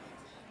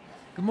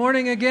Good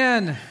morning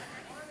again.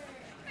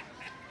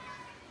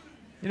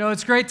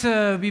 It's great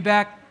to be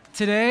back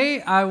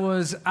today. I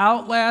was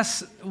out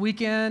last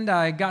weekend.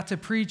 I got to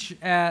preach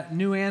at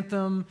New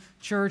Anthem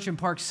Church in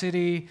Park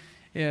City.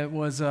 It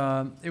was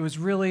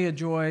really a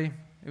joy.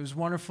 It was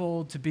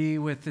wonderful to be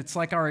with, it's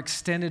like our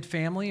extended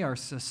family, our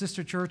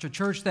sister church, a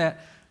church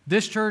that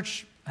this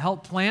church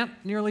helped plant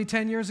nearly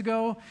 10 years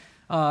ago.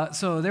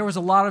 So there was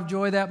a lot of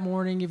joy that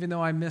morning, even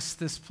though I missed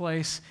this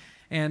place.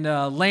 And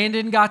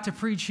Landon got to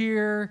preach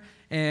here,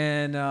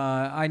 and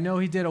I know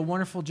he did a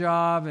wonderful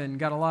job and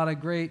got a lot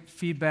of great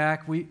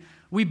feedback.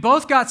 We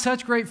both got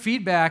such great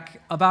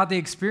feedback about the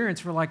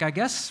experience. We're like, I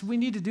guess we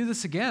need to do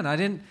this again. I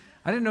didn't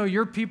know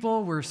your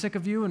people were sick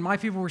of you and my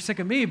people were sick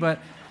of me, but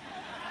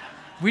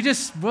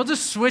we'll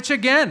just switch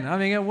again. I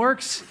mean, it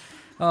works.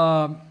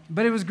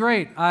 But it was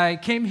great. I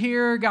came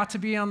here, got to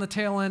be on the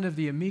tail end of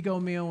the Amigo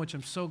meal, which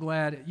I'm so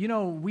glad.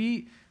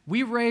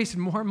 We raised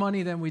more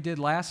money than we did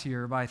last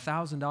year by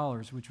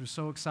 $1,000, which was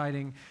so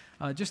exciting.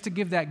 Just to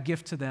give that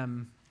gift to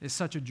them is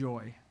such a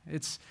joy.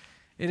 It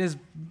is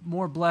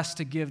more blessed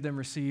to give than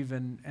receive,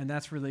 and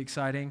that's really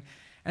exciting.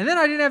 And then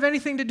I didn't have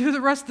anything to do the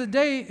rest of the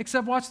day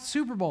except watch the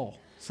Super Bowl.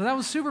 So that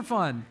was super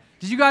fun.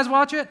 Did you guys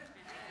watch it?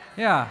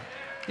 Yeah.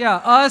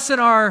 Us and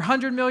our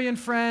 100 million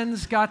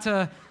friends got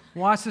to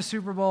watch the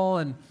Super Bowl.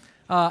 And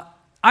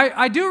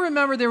I do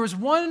remember there was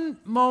one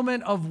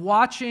moment of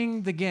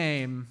watching the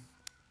game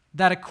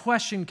that a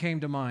question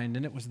came to mind,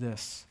 and it was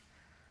this.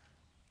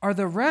 Are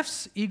the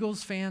refs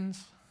Eagles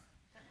fans?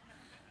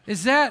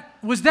 Was that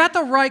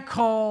the right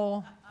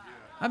call?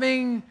 I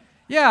mean,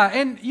 yeah,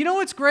 and you know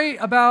what's great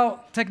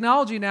about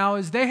technology now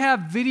is they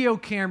have video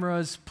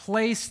cameras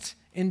placed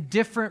in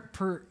different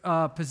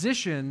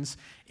positions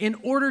in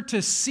order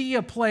to see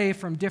a play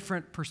from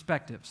different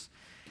perspectives.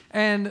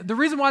 And the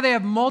reason why they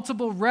have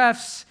multiple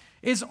refs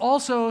is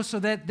also so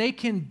that they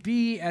can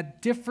be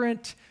at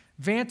different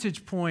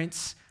vantage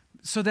points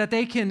so that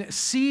they can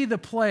see the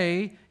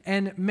play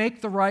and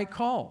make the right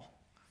call.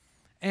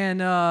 And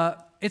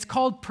it's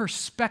called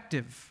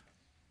perspective.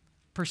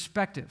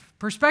 Perspective.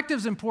 Perspective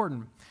is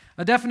important.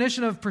 A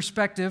definition of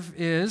perspective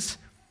is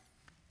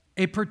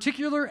a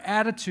particular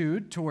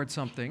attitude towards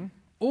something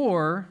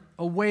or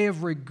a way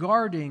of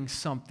regarding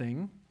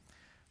something.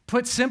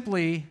 Put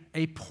simply,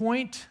 a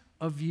point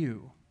of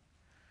view.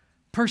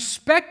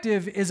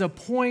 Perspective is a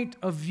point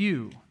of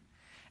view.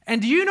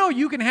 And do you know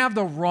you can have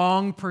the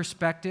wrong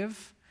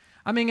perspective?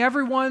 I mean,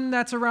 everyone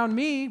that's around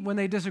me, when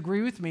they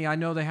disagree with me, I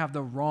know they have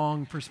the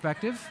wrong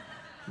perspective.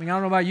 I mean, I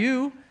don't know about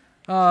you.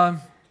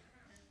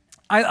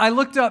 I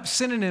looked up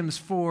synonyms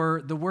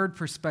for the word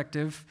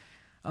perspective.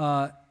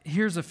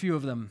 Here's a few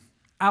of them.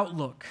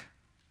 Outlook,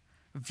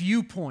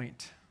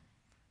 viewpoint,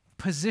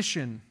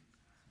 position,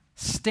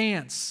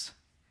 stance,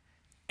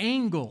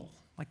 angle,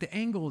 like the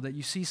angle that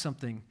you see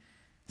something,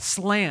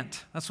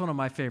 slant, that's one of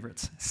my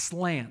favorites,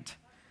 slant,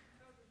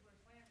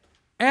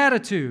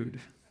 attitude,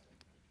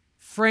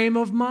 frame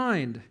of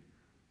mind,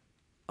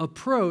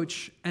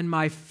 approach, and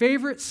my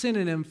favorite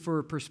synonym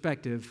for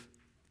perspective,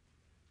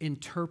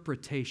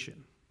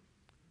 interpretation.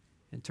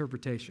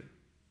 Interpretation.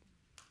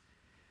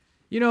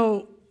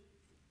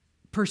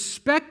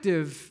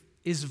 Perspective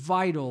is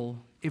vital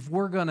if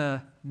we're going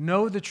to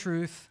know the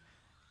truth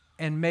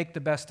and make the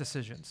best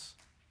decisions.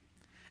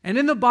 And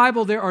in the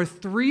Bible, there are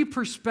three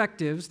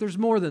perspectives. There's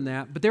more than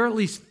that, but there are at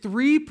least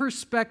three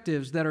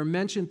perspectives that are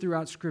mentioned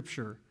throughout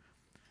Scripture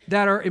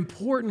that are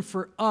important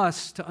for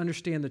us to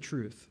understand the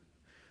truth.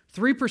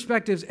 Three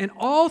perspectives, and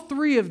all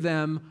three of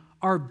them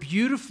are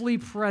beautifully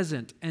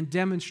present and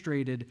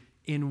demonstrated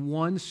in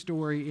one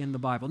story in the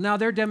Bible. Now,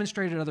 they're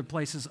demonstrated other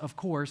places, of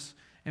course,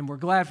 and we're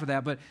glad for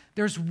that, but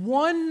there's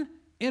one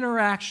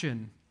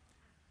interaction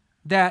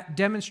that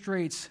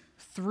demonstrates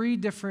three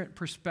different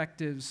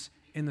perspectives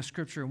in the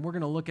Scripture, and we're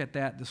going to look at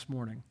that this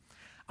morning.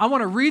 I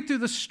want to read through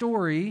the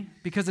story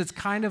because it's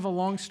kind of a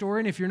long story,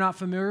 and if you're not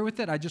familiar with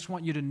it, I just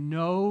want you to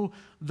know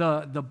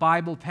the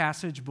Bible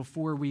passage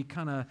before we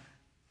kind of,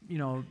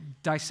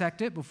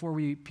 dissect it, before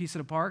we piece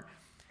it apart.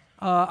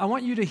 I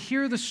want you to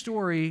hear the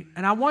story,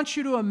 and I want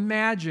you to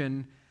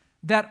imagine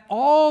that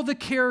all the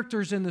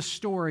characters in the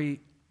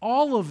story,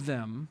 all of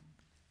them,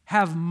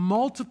 have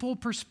multiple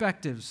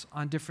perspectives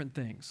on different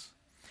things.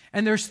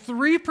 And there's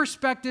three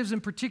perspectives in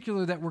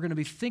particular that we're going to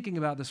be thinking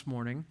about this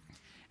morning,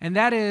 and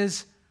that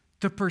is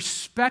the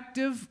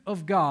perspective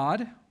of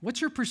God. What's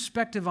your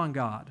perspective on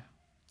God,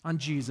 on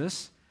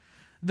Jesus?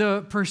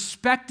 The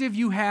perspective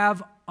you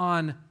have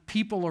on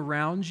people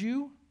around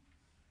you.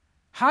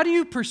 How do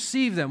you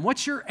perceive them?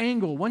 What's your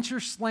angle? What's your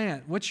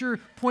slant? What's your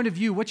point of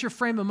view? What's your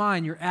frame of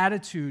mind, your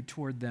attitude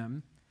toward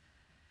them?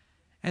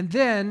 And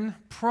then,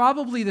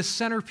 probably the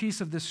centerpiece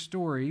of this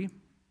story,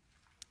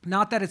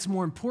 not that it's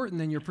more important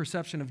than your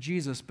perception of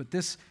Jesus, but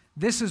this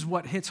is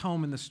what hits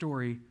home in the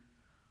story.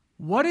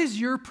 What is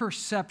your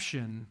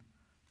perception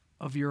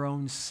of your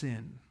own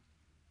sin?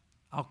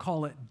 I'll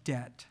call it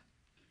debt.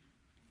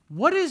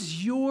 What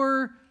is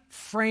your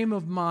frame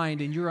of mind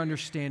and your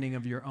understanding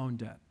of your own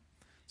debt?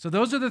 So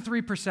those are the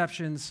three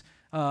perceptions.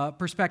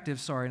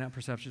 perspectives, sorry, not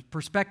perceptions,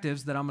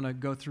 perspectives that I'm going to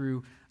go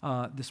through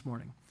this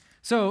morning.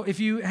 So if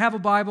you have a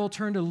Bible,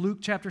 turn to Luke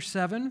chapter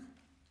 7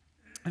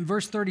 and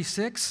verse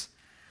 36.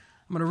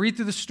 I'm going to read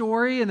through the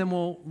story, and then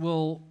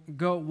we'll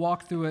go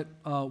walk through it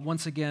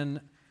once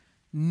again,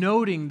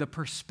 noting the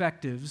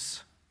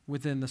perspectives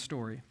within the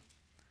story.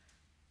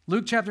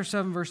 Luke chapter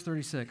 7, verse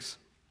 36.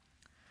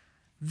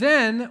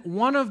 Then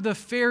one of the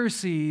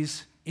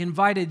Pharisees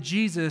invited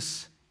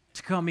Jesus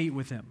to come eat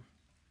with him.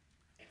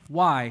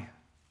 Why?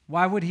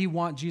 Why would he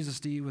want Jesus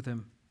to eat with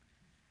him?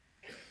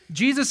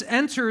 Jesus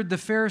entered the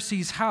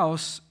Pharisee's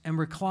house and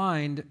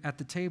reclined at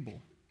the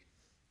table.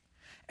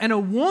 And a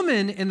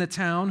woman in the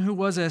town who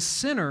was a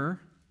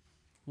sinner,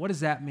 what does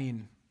that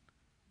mean?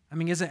 I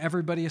mean, isn't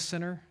everybody a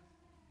sinner?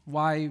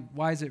 Why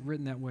is it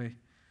written that way?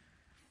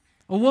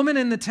 A woman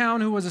in the town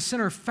who was a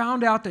sinner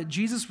found out that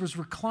Jesus was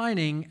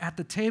reclining at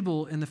the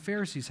table in the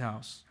Pharisee's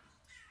house.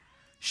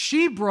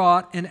 She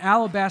brought an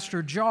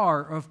alabaster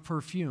jar of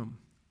perfume.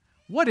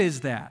 What is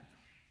that?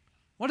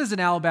 What is an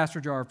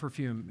alabaster jar of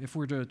perfume, if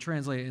we're to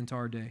translate it into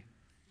our day?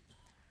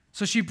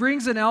 So she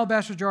brings an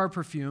alabaster jar of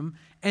perfume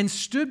and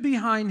stood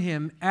behind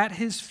him at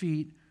his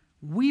feet,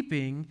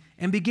 weeping,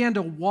 and began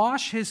to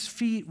wash his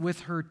feet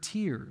with her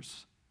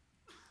tears.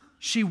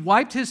 She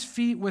wiped his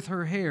feet with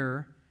her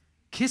hair,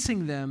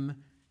 kissing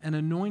them and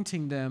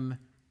anointing them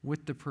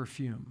with the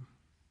perfume.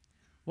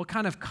 What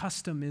kind of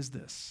custom is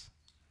this?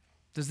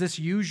 Does this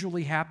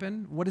usually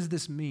happen? What does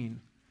this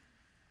mean?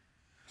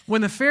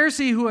 When the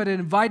Pharisee who had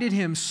invited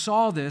him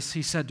saw this,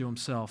 he said to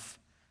himself,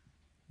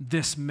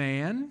 "This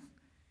man,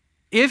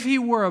 if he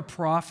were a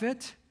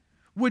prophet,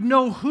 would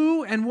know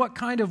who and what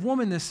kind of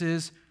woman this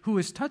is who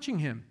is touching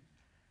him.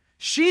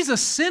 She's a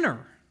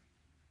sinner."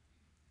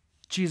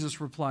 Jesus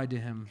replied to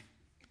him,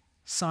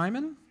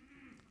 "Simon,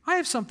 I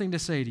have something to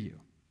say to you."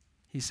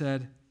 He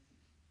said,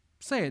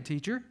 "Say it,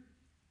 teacher."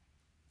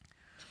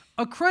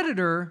 A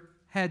creditor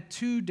had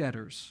 2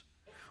 debtors.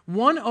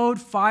 One owed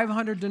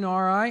 500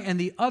 denarii and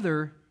the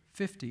other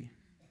 50.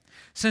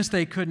 Since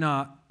they could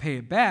not pay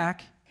it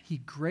back, he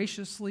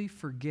graciously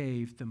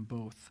forgave them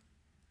both.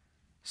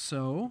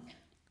 So,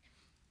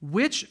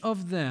 which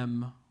of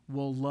them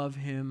will love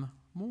him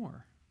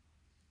more?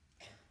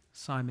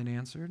 Simon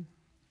answered,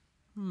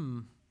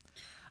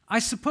 I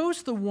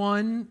suppose the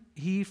one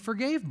he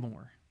forgave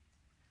more.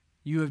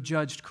 You have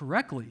judged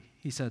correctly,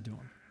 he said to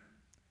him.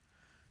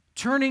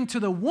 Turning to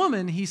the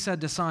woman, he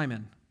said to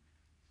Simon,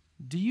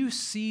 "Do you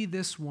see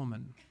this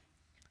woman?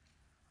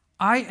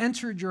 I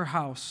entered your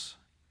house.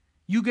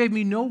 You gave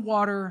me no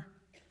water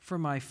for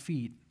my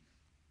feet,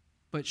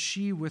 but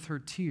she with her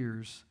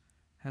tears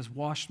has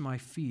washed my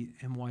feet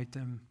and wiped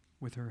them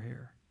with her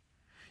hair.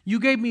 You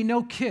gave me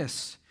no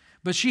kiss,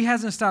 but she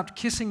hasn't stopped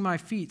kissing my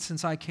feet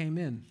since I came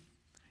in.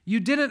 You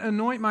didn't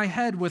anoint my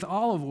head with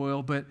olive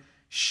oil, but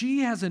she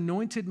has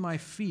anointed my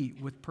feet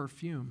with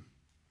perfume.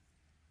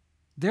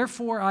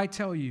 Therefore, I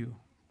tell you,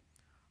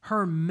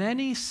 her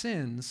many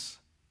sins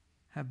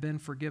have been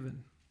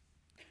forgiven.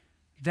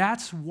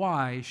 That's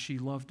why she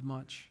loved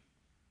much.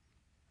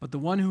 But the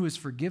one who is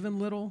forgiven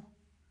little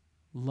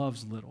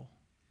loves little."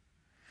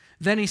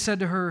 Then he said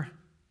to her,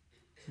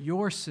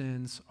 "Your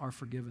sins are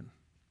forgiven."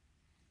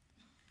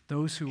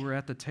 Those who were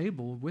at the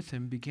table with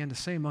him began to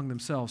say among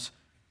themselves,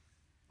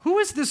 "Who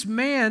is this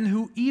man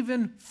who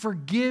even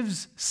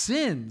forgives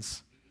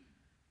sins?"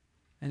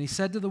 And he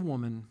said to the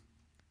woman,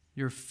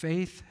 "Your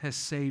faith has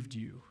saved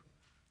you.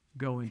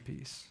 Go in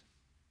peace."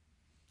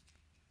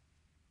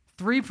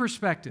 3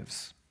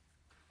 perspectives.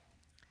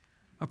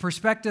 A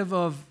perspective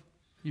of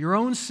your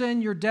own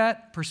sin, your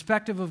debt,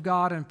 perspective of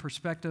God, and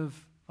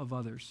perspective of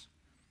others.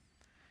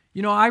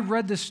 You know, I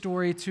read this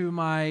story to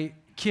my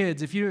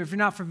kids. If you're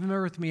not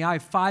familiar with me, I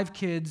have 5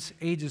 kids,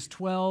 ages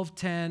 12,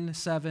 10,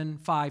 7,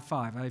 5,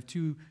 5. I have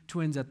 2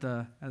 twins at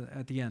the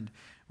end.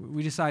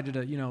 We decided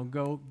to,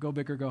 go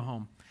big or go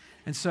home.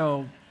 And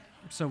so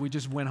we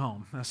just went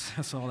home.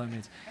 That's all that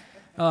means.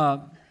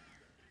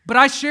 But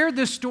I shared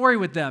this story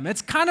with them.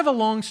 It's kind of a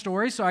long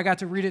story, so I got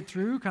to read it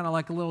through, kind of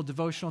like a little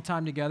devotional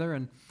time together.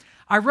 And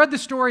I read the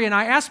story, and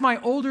I asked my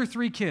older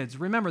 3 kids.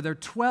 Remember, they're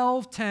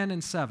 12, 10,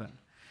 and 7.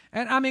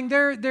 And I mean,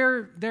 they're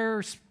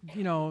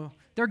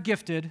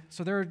gifted,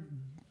 so they're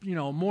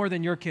more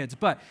than your kids.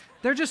 But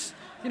they're just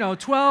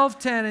 12,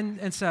 10,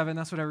 and 7.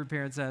 That's what every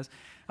parent says.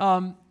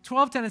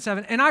 12, 10, and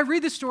 7. And I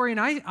read the story, and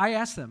I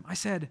asked them. I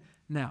said,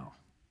 "Now,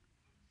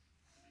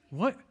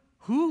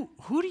 who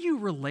do you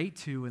relate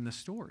to in the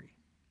story?"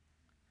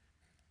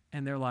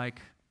 And they're like,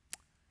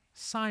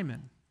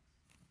 "Simon."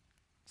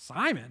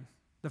 "Simon?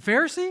 The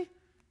Pharisee?"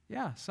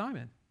 "Yeah,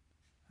 Simon."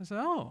 I said,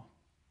 "Oh,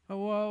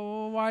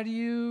 well, why do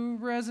you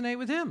resonate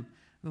with him?"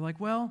 They're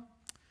like, "Well,"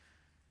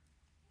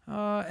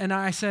 and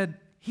I said,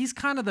 "He's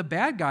kind of the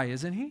bad guy,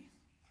 isn't he?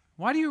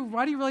 Why do you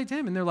relate to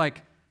him?" And they're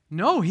like,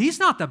 "No, he's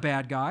not the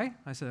bad guy."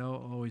 I said,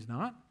 "Oh, he's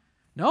not?"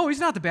 "No, he's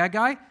not the bad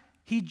guy.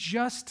 He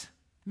just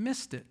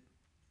missed it.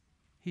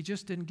 He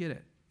just didn't get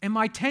it." And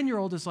my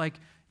 10-year-old is like,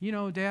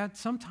 "Dad,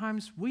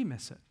 sometimes we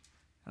miss it."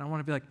 And I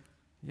want to be like,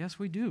 "Yes,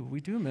 we do. We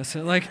do miss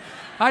it." Like,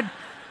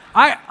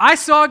 I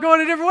saw it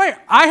going a different way.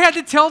 I had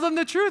to tell them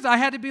the truth. I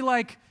had to be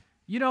like,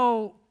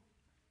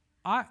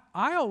 I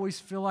always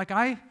feel like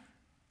I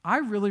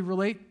really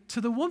relate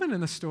to the woman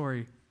in the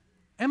story.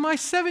 And my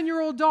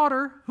 7-year-old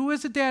daughter, who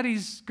is a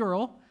daddy's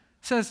girl,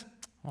 says,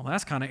 well,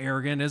 that's kind of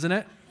arrogant, isn't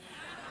it?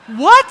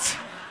 What?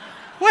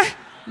 What?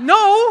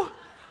 No.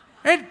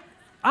 And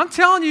I'm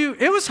telling you,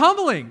 it was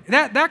humbling.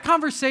 That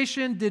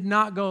conversation did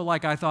not go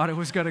like I thought it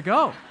was going to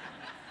go.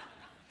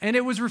 And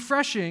it was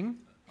refreshing,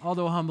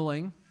 although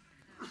humbling,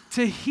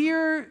 to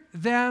hear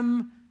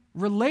them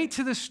relate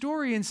to the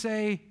story and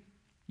say,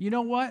 you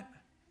know what?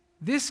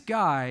 This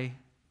guy,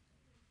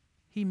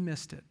 he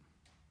missed it.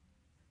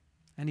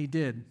 And he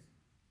did.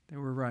 They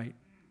were right.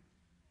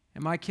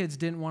 And my kids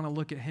didn't want to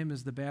look at him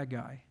as the bad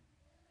guy.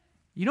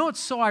 You know what's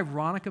so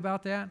ironic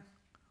about that?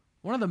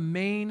 One of the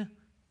main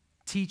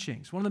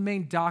teachings, one of the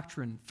main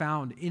doctrine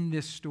found in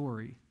this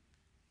story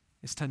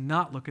is to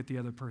not look at the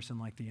other person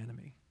like the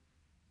enemy.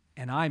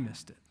 And I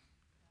missed it.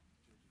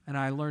 And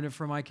I learned it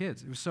from my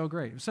kids. It was so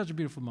great. It was such a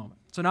beautiful moment.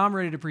 So now I'm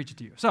ready to preach it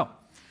to you. So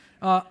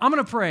I'm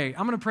going to pray.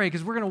 I'm going to pray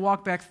because we're going to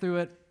walk back through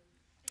it.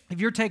 If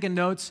you're taking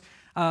notes,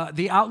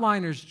 the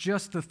outline is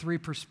just the 3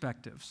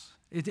 perspectives.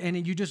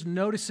 And you just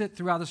notice it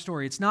throughout the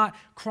story. It's not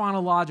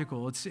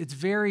chronological.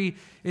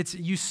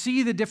 You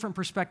see the different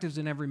perspectives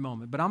in every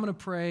moment. But I'm going to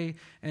pray,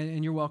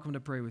 and you're welcome to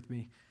pray with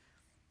me.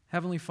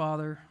 Heavenly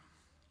Father,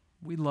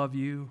 we love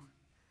you,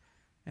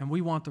 and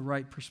we want the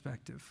right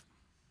perspective.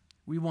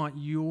 We want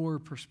your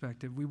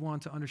perspective. We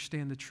want to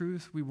understand the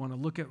truth. We want to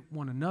look at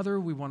one another.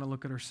 We want to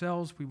look at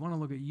ourselves. We want to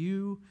look at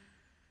you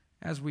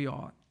as we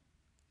ought.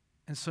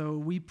 And so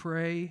we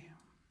pray,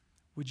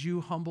 would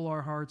you humble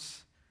our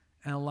hearts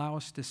and allow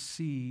us to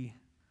see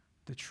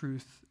the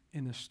truth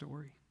in this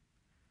story.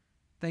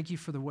 Thank you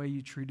for the way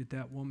you treated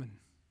that woman.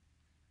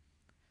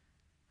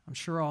 I'm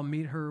sure I'll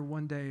meet her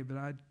one day,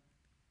 but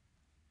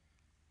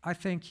I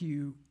thank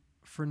you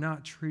for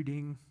not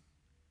treating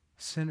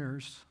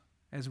sinners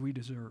as we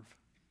deserve.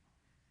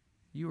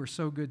 You are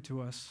so good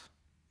to us,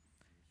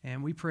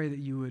 and we pray that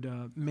you would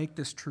make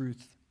this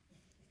truth,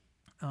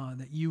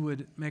 that you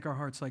would make our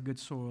hearts like good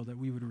soil, that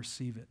we would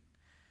receive it,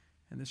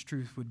 and this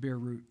truth would bear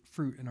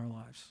fruit in our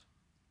lives.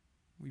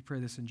 We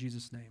pray this in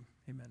Jesus' name.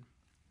 Amen.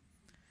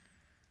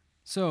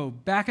 So,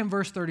 back in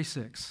verse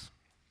 36.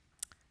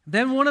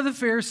 Then one of the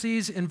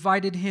Pharisees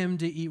invited him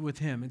to eat with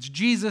him. It's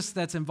Jesus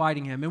that's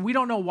inviting him, and we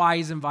don't know why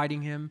he's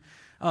inviting him.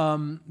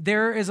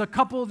 There are a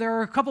couple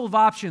of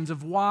options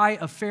of why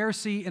a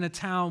Pharisee in a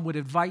town would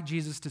invite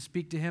Jesus to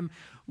speak to him.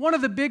 One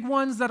of the big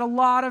ones that a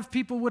lot of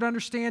people would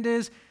understand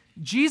is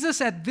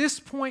Jesus at this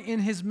point in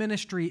his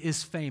ministry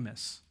is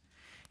famous.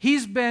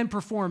 He's been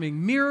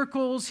performing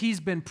miracles. He's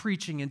been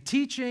preaching and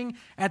teaching.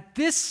 At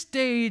this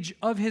stage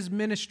of his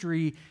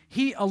ministry,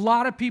 a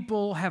lot of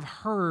people have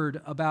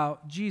heard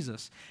about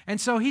Jesus. And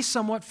so he's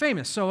somewhat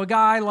famous. So a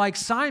guy like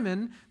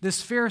Simon,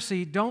 this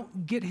Pharisee,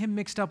 don't get him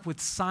mixed up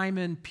with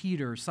Simon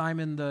Peter,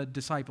 Simon the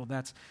disciple.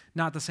 That's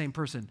not the same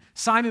person.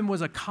 Simon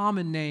was a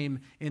common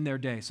name in their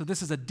day. So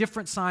this is a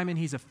different Simon.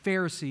 He's a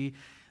Pharisee.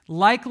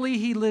 Likely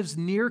he lives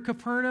near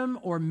Capernaum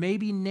or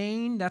maybe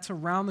Nain. That's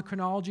around the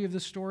chronology of the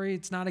story.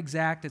 It's not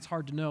exact. It's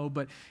hard to know,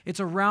 but it's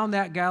around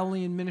that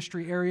Galilean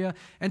ministry area.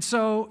 And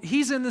so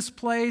he's in this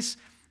place,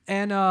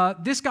 and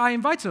this guy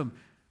invites him.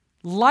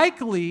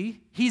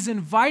 Likely he's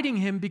inviting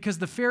him because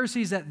the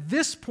Pharisees at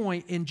this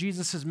point in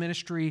Jesus'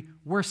 ministry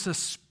were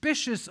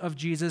suspicious of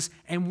Jesus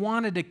and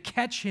wanted to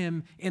catch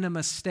him in a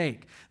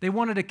mistake. They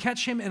wanted to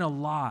catch him in a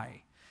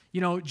lie.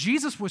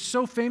 Jesus was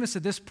so famous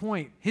at this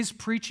point, his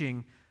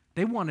preaching,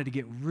 they wanted to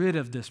get rid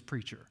of this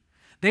preacher.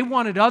 They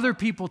wanted other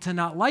people to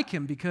not like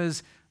him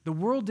because the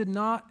world did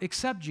not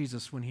accept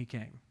Jesus when he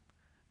came.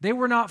 They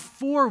were not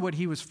for what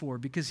he was for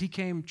because he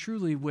came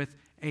truly with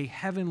a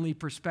heavenly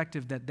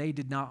perspective that they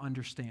did not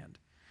understand.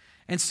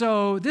 And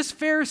so this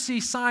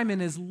Pharisee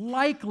Simon is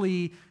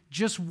likely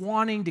just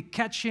wanting to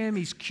catch him.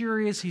 He's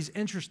curious, he's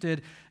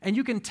interested, and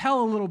you can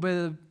tell a little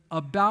bit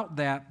about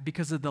that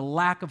because of the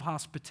lack of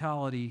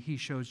hospitality he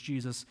shows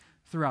Jesus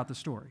throughout the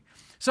story.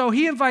 So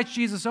he invites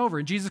Jesus over,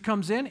 and Jesus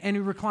comes in and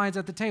he reclines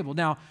at the table.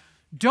 Now,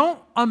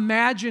 don't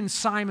imagine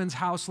Simon's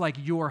house like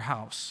your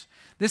house.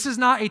 This is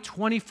not a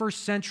 21st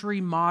century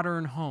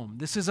modern home.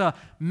 This is a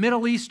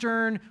Middle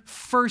Eastern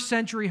first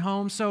century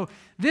home. So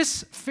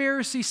this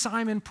Pharisee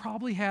Simon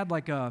probably had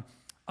like a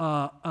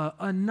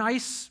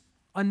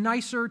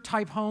nicer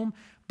type home,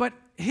 but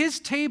his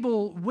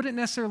table wouldn't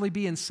necessarily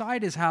be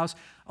inside his house.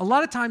 A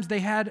lot of times they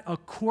had a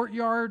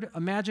courtyard.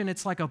 Imagine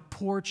it's like a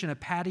porch and a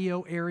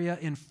patio area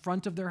in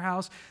front of their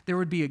house. There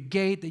would be a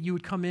gate that you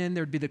would come in.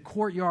 There would be the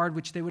courtyard,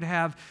 which they would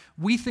have.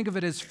 We think of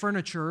it as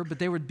furniture, but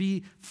there would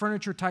be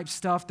furniture type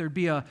stuff. There'd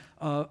be a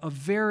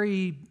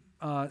very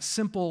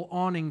simple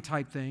awning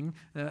type thing,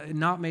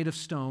 not made of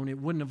stone. It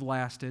wouldn't have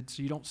lasted,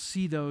 so you don't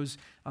see those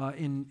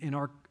in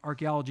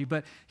archaeology,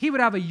 but he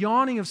would have an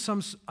awning of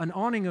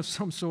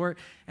some sort,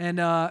 and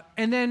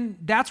then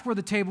that's where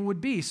the table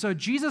would be. So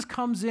Jesus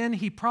comes in.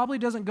 He probably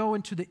doesn't go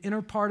into the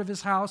inner part of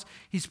his house.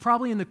 He's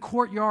probably in the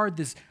courtyard,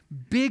 this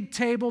big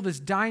table, this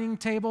dining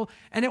table,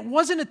 and it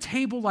wasn't a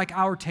table like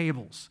our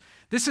tables.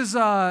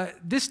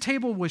 This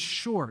table was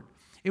short.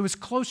 It was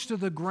close to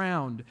the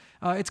ground.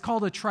 It's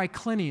called a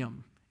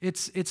triclinium.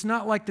 It's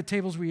not like the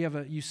tables where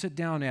you sit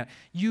down at.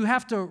 You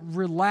have to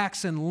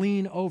relax and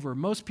lean over.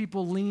 Most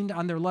people leaned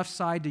on their left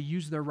side to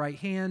use their right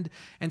hand,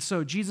 and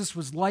so Jesus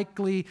was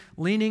likely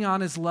leaning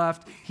on his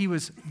left. He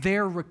was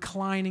there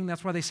reclining.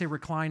 That's why they say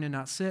recline and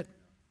not sit.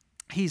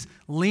 He's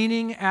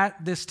leaning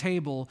at this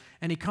table,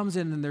 and he comes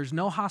in, and there's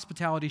no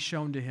hospitality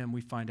shown to him,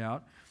 we find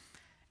out.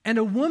 And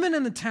a woman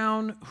in the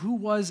town who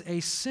was a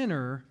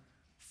sinner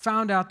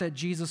found out that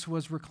Jesus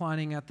was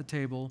reclining at the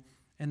table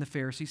in the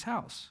Pharisee's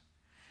house.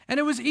 And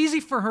it was easy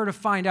for her to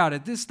find out.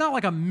 It's not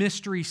like a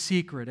mystery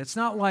secret. It's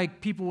not like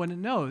people wouldn't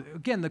know.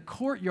 Again, the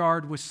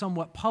courtyard was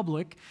somewhat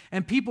public,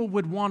 and people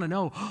would want to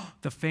know,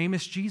 the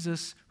famous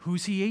Jesus,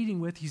 who's he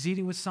eating with? He's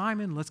eating with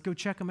Simon. Let's go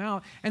check him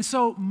out. And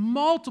so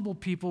multiple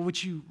people,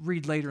 which you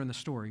read later in the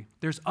story,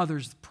 there's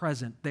others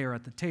present there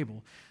at the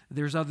table.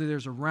 There's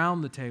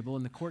around the table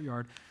in the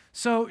courtyard.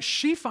 So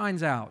she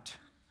finds out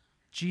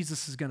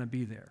Jesus is going to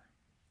be there.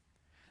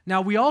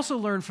 Now, we also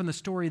learn from the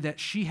story that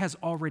she has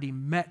already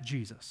met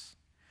Jesus.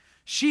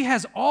 She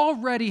has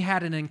already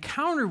had an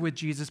encounter with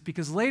Jesus,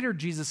 because later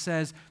Jesus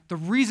says the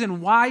reason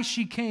why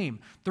she came,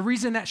 the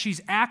reason that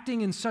she's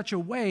acting in such a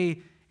way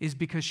is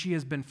because she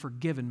has been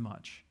forgiven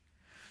much.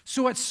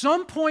 So at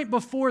some point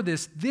before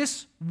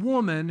this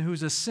woman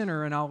who's a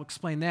sinner, and I'll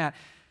explain that,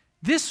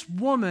 this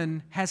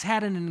woman has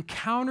had an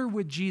encounter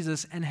with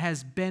Jesus and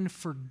has been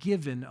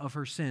forgiven of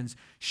her sins.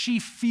 She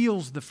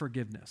feels the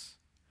forgiveness.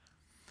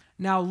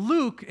 Now,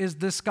 Luke is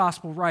this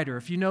gospel writer.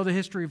 If you know the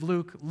history of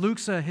Luke,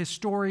 Luke's a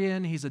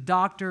historian. He's a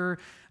doctor.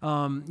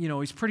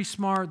 He's pretty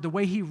smart. The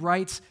way he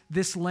writes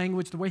this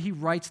language, the way he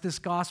writes this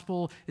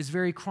gospel is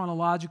very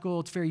chronological.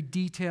 It's very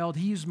detailed.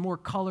 He uses more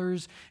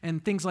colors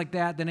and things like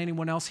that than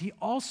anyone else. He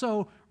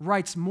also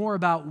writes more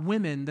about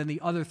women than the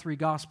other three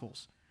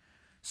gospels.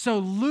 So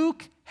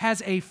Luke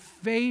has a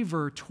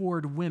favor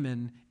toward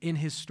women in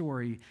his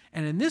story.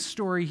 And in this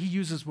story, he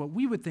uses what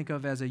we would think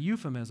of as a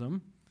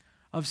euphemism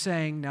of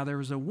saying, now there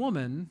was a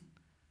woman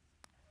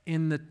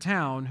in the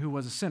town who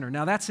was a sinner.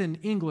 Now that's in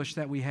English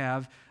that we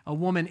have, a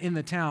woman in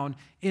the town.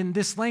 In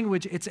this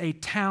language, it's a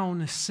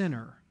town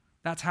sinner.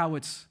 That's how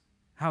it's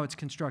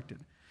constructed.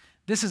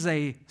 This is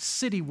a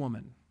city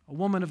woman, a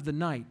woman of the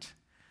night.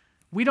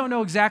 We don't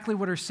know exactly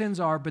what her sins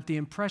are, but the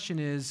impression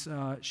is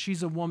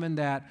she's a woman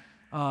that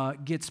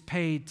gets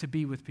paid to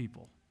be with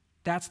people.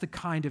 That's the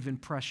kind of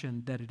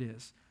impression that it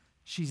is.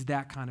 She's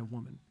that kind of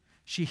woman.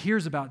 She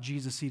hears about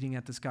Jesus eating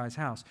at this guy's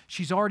house.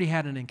 She's already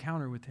had an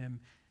encounter with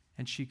him,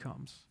 and she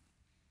comes.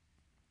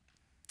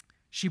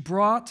 She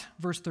brought,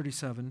 verse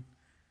 37,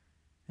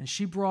 and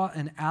she brought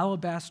an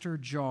alabaster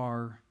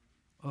jar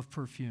of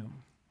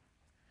perfume.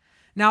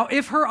 Now,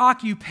 if her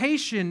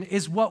occupation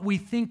is what we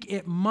think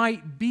it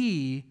might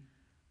be,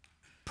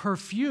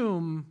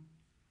 perfume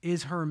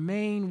is her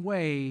main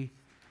way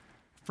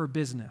for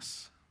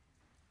business.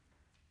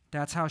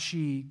 That's how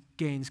she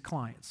gains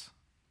clients.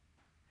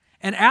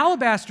 And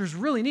alabaster is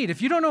really neat.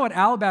 If you don't know what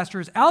alabaster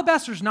is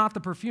not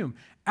the perfume.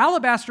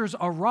 Alabaster is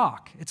a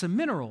rock. It's a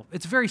mineral.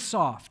 It's very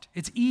soft.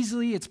 It's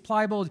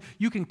pliable.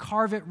 You can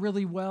carve it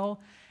really well.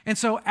 And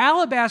so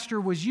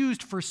alabaster was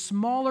used for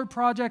smaller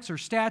projects or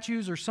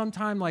statues, or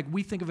sometimes like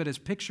we think of it as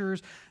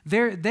pictures.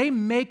 They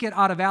make it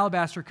out of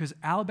alabaster because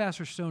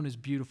alabaster stone is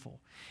beautiful.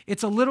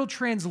 It's a little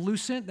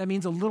translucent. That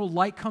means a little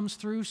light comes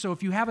through. So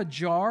if you have a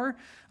jar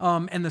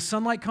and the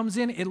sunlight comes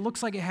in, it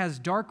looks like it has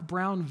dark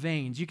brown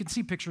veins. You can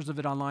see pictures of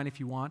it online if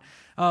you want.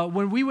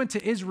 When we went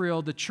to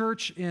Israel, the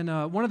church in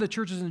one of the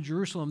churches in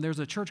Jerusalem, there's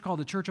a church called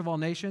the Church of All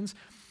Nations.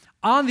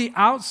 On the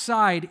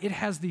outside, it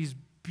has these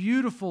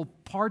beautiful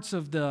parts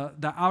of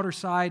the outer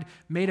side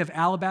made of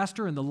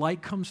alabaster, and the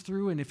light comes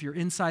through, and if you're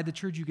inside the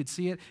church, you could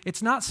see it.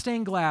 It's not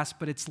stained glass,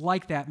 but it's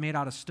like that, made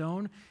out of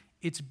stone.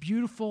 It's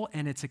beautiful,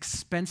 and it's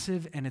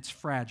expensive, and it's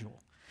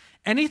fragile.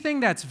 Anything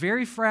that's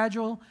very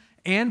fragile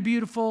and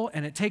beautiful,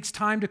 and it takes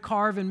time to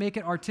carve and make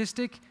it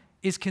artistic,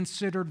 is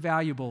considered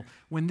valuable.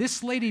 When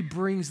this lady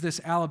brings this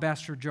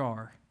alabaster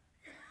jar,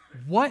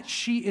 what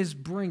she is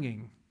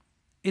bringing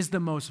is the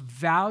most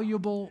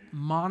valuable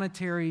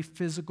monetary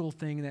physical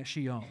thing that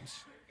she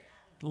owns.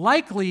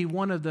 Likely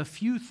one of the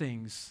few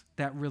things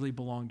that really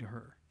belong to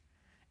her.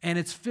 And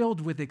it's filled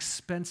with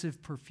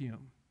expensive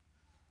perfume.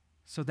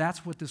 So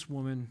that's what this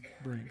woman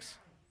brings.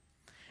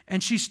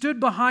 And she stood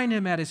behind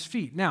him at his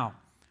feet. Now,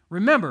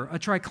 remember, a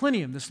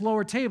triclinium, this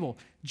lower table,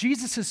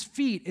 Jesus'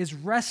 feet is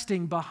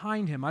resting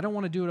behind him. I don't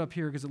want to do it up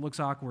here because it looks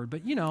awkward,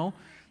 but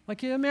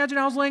like imagine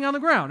I was laying on the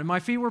ground and my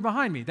feet were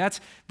behind me.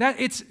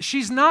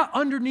 She's not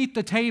underneath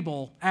the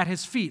table at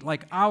his feet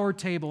like our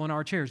table and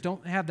our chairs.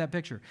 Don't have that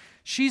picture.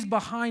 She's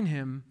behind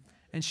him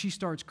and she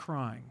starts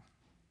crying.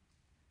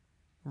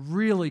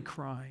 Really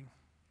crying.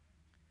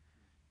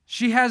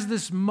 She has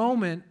this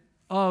moment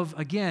of,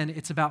 again,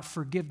 it's about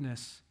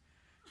forgiveness.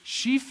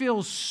 She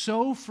feels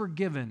so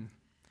forgiven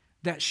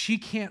that she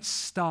can't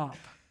stop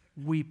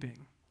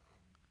weeping.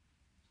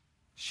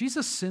 She's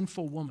a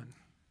sinful woman.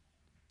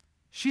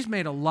 She's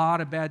made a lot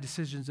of bad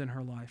decisions in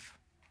her life.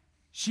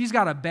 She's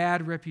got a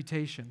bad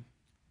reputation.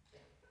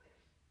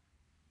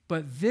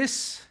 But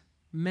this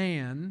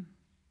man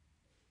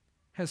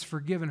has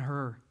forgiven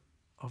her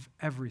of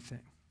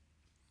everything.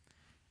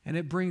 And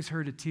it brings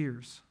her to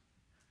tears.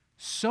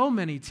 So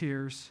many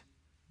tears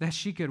that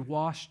she could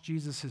wash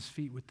Jesus'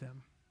 feet with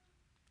them.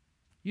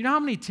 You know how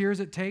many tears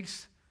it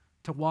takes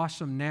to wash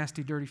some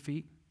nasty, dirty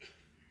feet?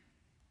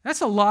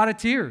 That's a lot of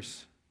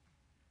tears.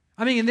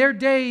 I mean, in their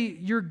day,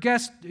 your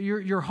guest,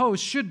 your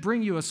host should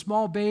bring you a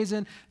small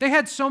basin. They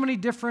had so many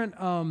different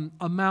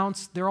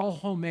amounts. They're all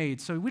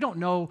homemade, so we don't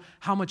know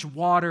how much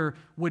water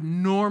would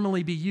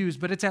normally be used,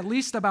 but it's at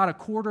least about a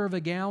quarter of a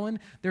gallon.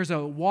 There's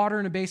a water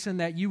in a basin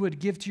that you would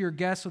give to your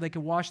guests so they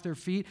could wash their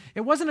feet.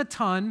 It wasn't a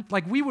ton.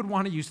 Like, we would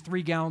want to use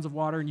 3 gallons of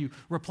water and you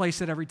replace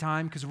it every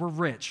time because we're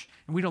rich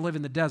and we don't live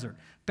in the desert.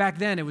 Back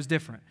then, it was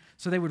different.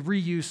 So they would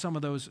reuse some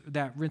of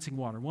that rinsing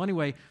water. Well,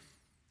 anyway,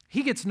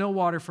 he gets no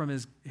water from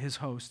his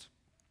host.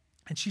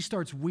 And she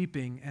starts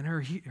weeping, and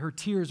her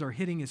tears are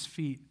hitting his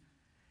feet.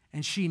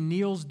 And she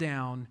kneels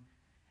down,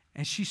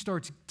 and she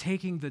starts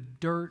taking the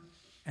dirt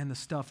and the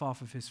stuff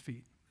off of his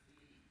feet.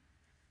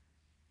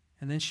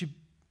 And then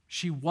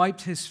she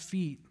wiped his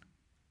feet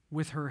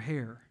with her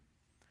hair.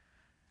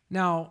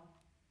 Now,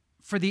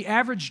 for the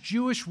average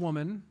Jewish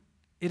woman,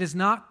 it is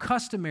not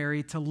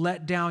customary to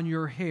let down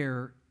your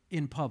hair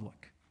in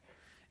public.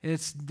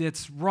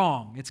 It's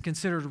wrong. It's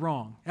considered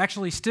wrong.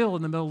 Actually, still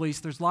in the Middle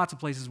East, there's lots of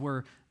places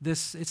where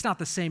it's not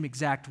the same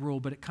exact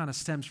rule, but it kind of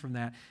stems from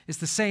that. It's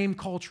the same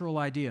cultural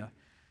idea.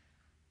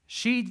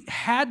 She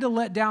had to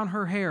let down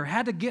her hair,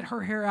 had to get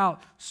her hair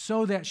out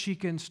so that she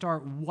can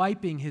start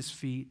wiping his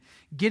feet,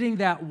 getting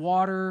that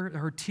water,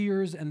 her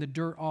tears, and the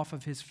dirt off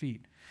of his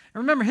feet.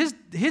 And remember,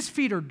 his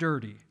feet are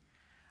dirty.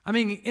 I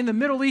mean, in the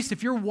Middle East,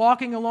 if you're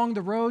walking along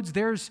the roads,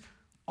 there's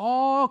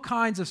all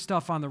kinds of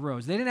stuff on the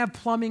roads. They didn't have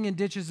plumbing and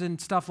ditches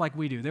and stuff like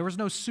we do. There was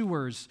no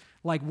sewers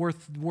like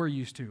we're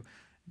used to.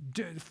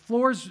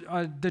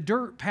 The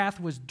dirt path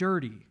was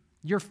dirty.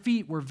 Your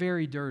feet were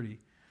very dirty.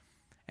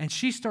 And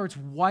she starts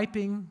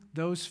wiping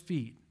those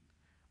feet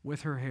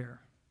with her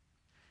hair.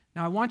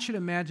 Now, I want you to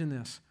imagine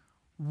this.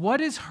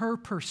 What is her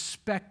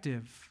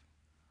perspective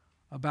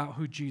about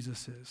who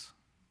Jesus is?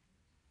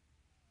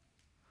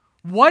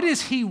 What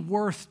is he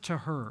worth to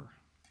her?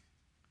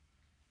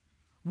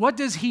 What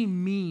does he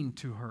mean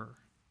to her?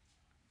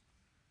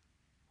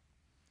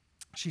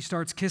 She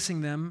starts kissing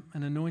them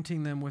and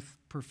anointing them with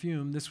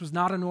perfume. This was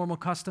not a normal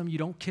custom. You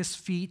don't kiss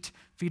feet.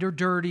 Feet are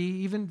dirty.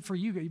 Even for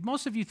you,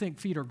 most of you think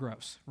feet are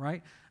gross,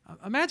 right?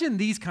 Imagine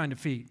these kind of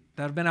feet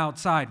that have been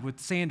outside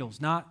with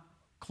sandals, not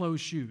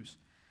closed shoes.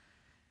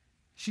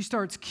 She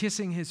starts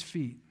kissing his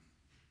feet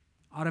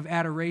out of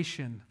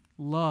adoration,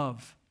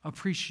 love,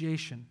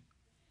 appreciation.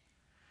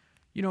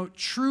 You know,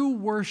 true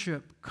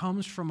worship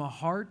comes from a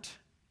heart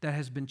that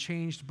has been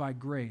changed by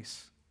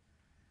grace,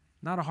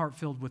 not a heart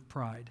filled with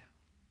pride.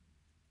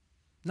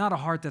 Not a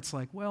heart that's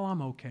like, well,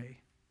 I'm okay.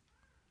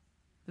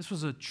 This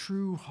was a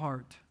true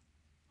heart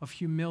of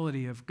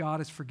humility, of God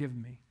has forgiven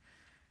me.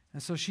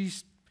 And so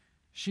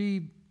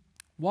she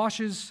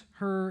washes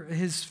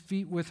his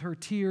feet with her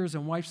tears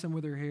and wipes them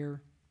with her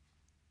hair.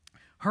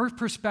 Her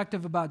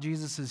perspective about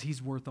Jesus is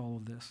he's worth all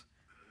of this.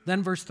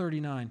 Then verse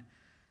 39.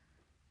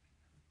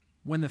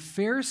 When the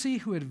Pharisee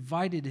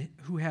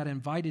who had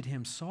invited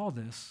him saw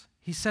this,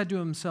 he said to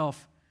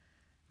himself,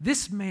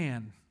 this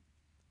man,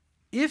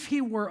 if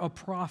he were a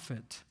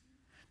prophet.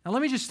 Now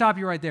let me just stop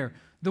you right there.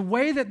 The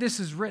way that this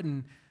is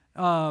written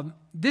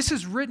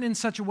in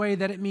such a way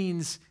that it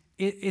means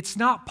it's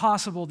not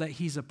possible that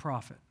he's a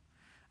prophet.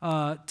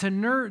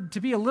 To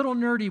be a little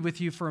nerdy with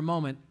you for a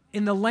moment,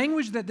 in the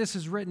language that this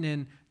is written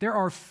in, there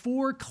are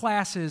 4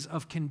 classes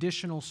of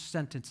conditional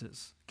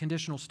sentences,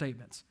 conditional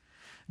statements.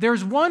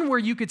 There's one where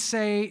you could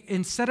say,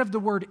 instead of the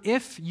word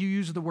if, you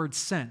use the word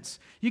since.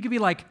 You could be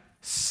like,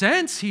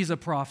 since he's a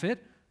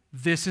prophet,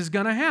 this is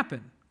going to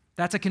happen.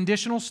 That's a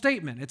conditional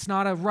statement. It's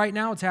not a right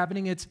now it's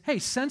happening. It's, hey,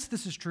 since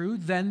this is true,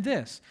 then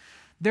this.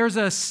 There's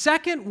a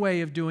second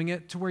way of doing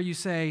it to where you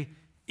say,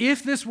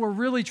 if this were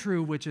really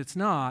true, which it's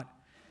not,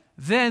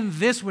 then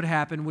this would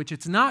happen, which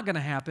it's not going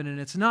to happen, and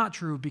it's not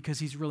true because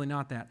he's really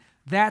not that.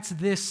 That's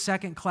this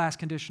second-class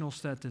conditional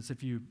sentence,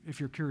 if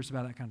you're curious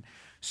about that kind.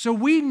 So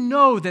we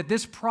know that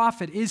this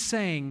prophet is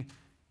saying,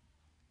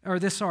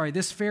 this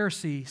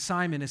Pharisee,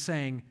 Simon, is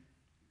saying,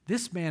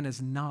 this man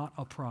is not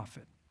a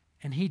prophet,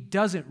 and he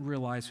doesn't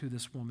realize who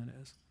this woman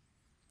is.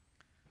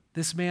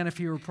 This man, if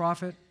he were a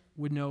prophet,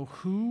 would know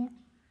who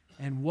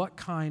and what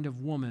kind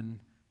of woman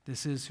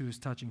this is who is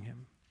touching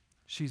him.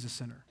 She's a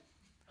sinner.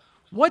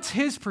 What's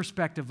his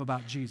perspective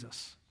about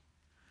Jesus?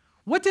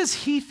 What does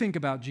he think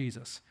about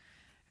Jesus?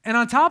 And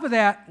on top of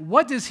that,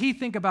 what does he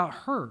think about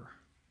her?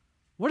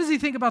 What does he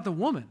think about the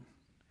woman?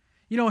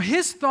 You know,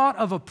 his thought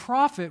of a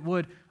prophet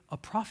would, a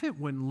prophet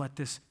wouldn't let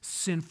this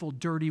sinful,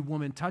 dirty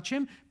woman touch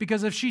him,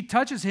 because if she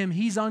touches him,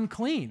 he's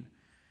unclean.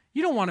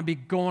 You don't want to be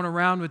going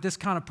around with this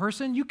kind of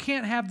person. You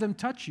can't have them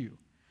touch you.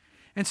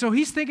 And so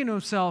he's thinking to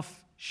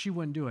himself, she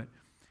wouldn't do it.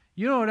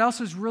 You know what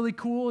else is really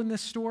cool in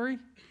this story?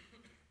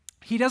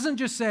 He doesn't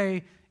just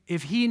say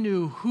if he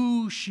knew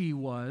who she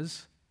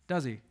was,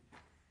 does he?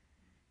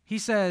 He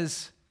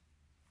says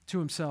to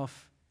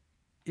himself,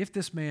 if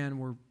this man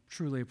were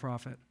truly a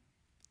prophet,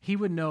 he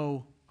would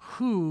know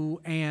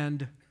who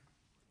and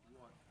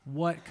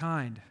what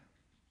kind.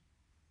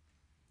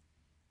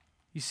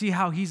 You see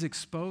how he's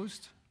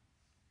exposed?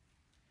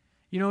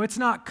 You know, it's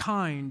not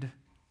kind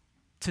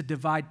to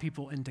divide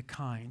people into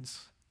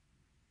kinds.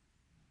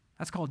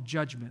 That's called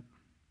judgment.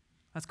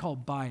 That's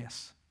called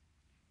bias.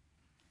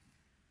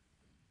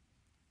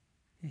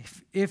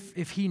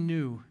 If he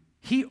knew,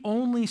 he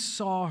only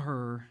saw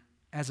her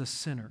as a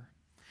sinner.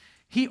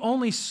 He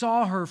only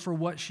saw her for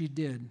what she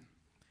did.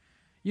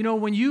 You know,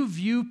 when you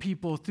view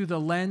people through the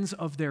lens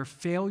of their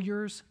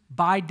failures,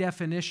 by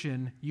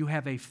definition, you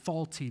have a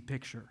faulty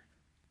picture.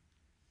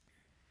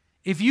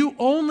 If you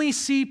only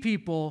see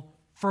people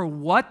for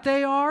what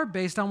they are,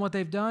 based on what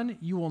they've done,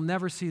 you will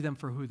never see them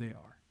for who they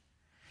are.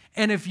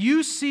 And if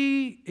you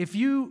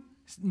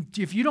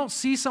don't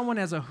see someone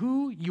as a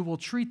who, you will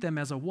treat them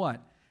as a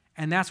what.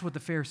 And that's what the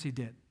Pharisee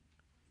did.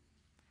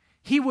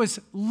 He was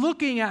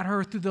looking at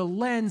her through the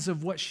lens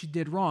of what she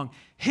did wrong.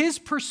 His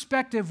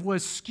perspective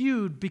was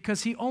skewed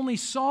because he only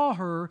saw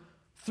her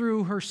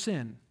through her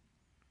sin.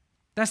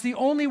 That's the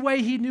only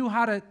way he knew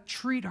how to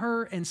treat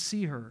her and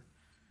see her.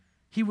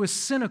 He was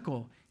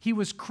cynical. He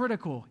was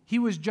critical. He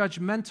was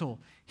judgmental.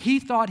 He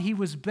thought he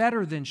was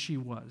better than she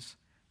was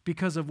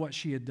because of what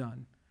she had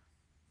done.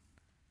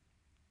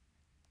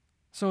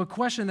 So a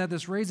question that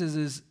this raises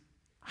is,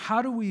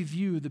 how do we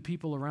view the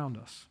people around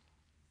us?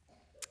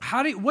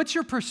 What's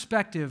your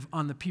perspective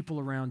on the people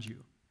around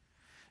you?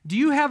 Do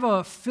you have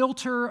a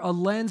filter, a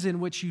lens in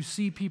which you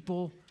see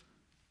people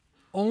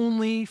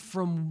only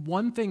from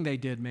one thing they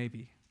did,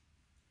 maybe?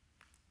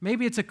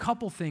 Maybe it's a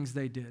couple things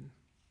they did.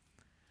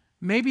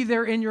 Maybe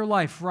they're in your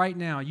life right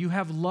now. You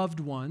have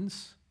loved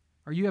ones,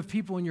 or you have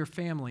people in your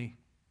family.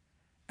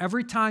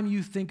 Every time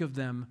you think of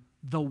them,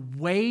 the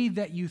way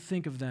that you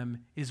think of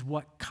them is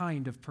what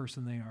kind of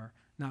person they are,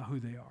 not who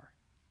they are.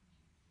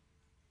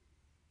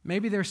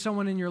 Maybe there's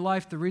someone in your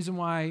life, the reason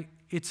why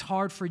it's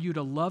hard for you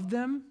to love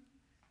them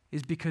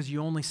is because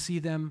you only see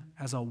them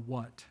as a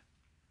what.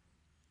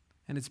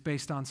 And it's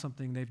based on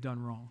something they've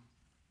done wrong.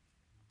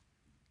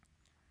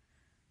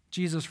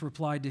 Jesus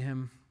replied to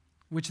him,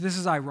 which this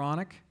is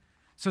ironic.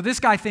 So this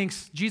guy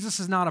thinks Jesus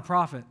is not a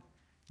prophet.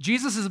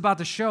 Jesus is about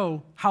to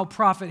show how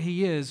prophet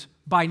he is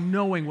by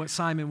knowing what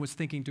Simon was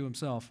thinking to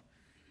himself.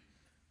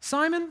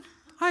 Simon,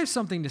 I have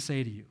something to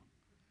say to you.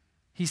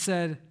 He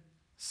said,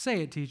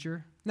 say it,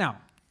 teacher. Now,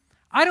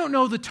 I don't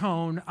know the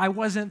tone. I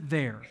wasn't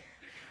there.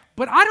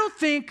 But I don't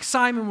think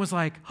Simon was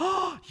like,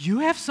 oh, you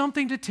have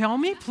something to tell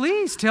me?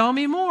 Please tell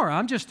me more.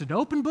 I'm just an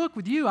open book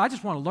with you. I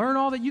just want to learn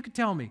all that you can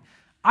tell me.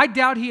 I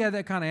doubt he had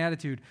that kind of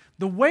attitude.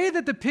 The way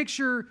that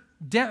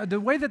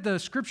the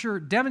scripture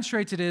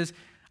demonstrates it is,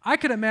 I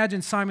could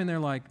imagine Simon there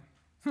like,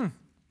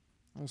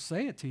 well,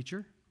 say it,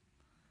 teacher.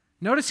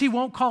 Notice he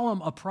won't call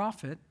him a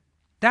prophet.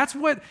 That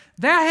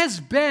has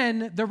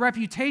been the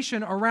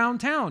reputation around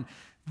town.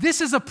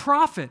 This is a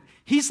prophet.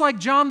 He's like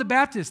John the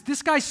Baptist.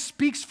 This guy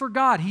speaks for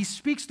God. He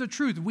speaks the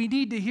truth. We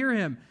need to hear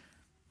him.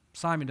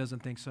 Simon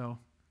doesn't think so.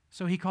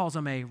 So he calls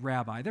him a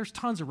rabbi. There's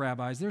tons of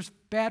rabbis. There's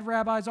bad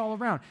rabbis all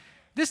around.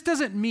 This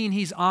doesn't mean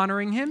he's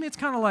honoring him. It's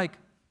kind of like,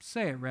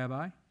 say it,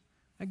 rabbi.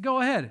 Like,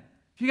 go ahead.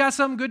 If you got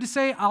something good to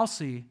say, I'll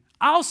see.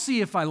 I'll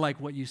see if I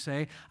like what you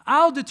say.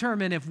 I'll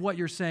determine if what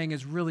you're saying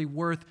is really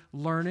worth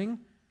learning.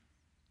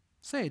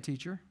 Say it,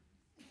 teacher.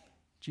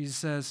 Jesus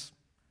says,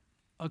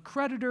 a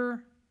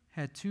creditor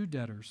had 2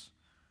 debtors.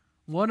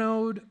 One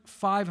owed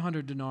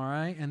 500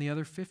 denarii and the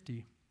other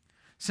 50.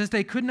 Since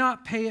they could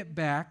not pay it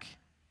back,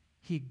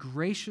 he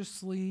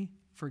graciously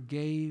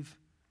forgave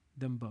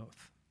them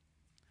both.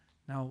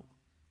 Now,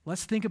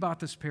 let's think about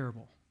this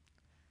parable.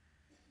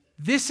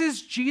 This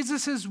is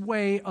Jesus'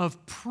 way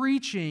of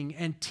preaching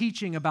and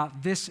teaching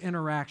about this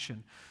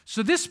interaction.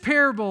 So this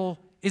parable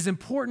is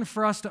important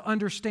for us to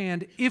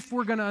understand if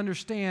we're going to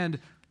understand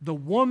the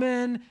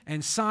woman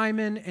and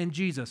Simon and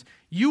Jesus.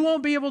 You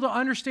won't be able to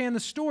understand the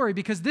story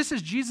because this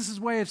is Jesus'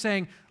 way of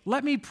saying,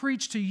 let me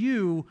preach to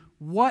you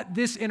what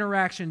this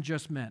interaction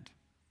just meant.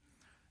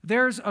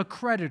 There's a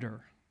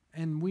creditor,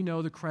 and we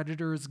know the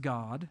creditor is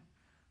God.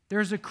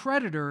 There's a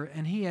creditor,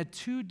 and he had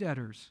 2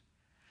 debtors.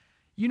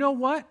 You know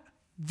what?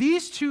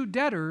 These 2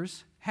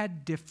 debtors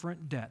had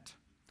different debt.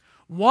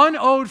 One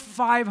owed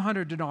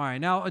 500 denarii.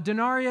 Now, a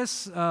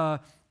denarius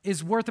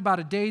is worth about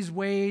a day's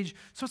wage,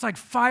 so it's like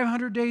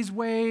 500 days'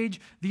 wage.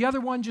 The other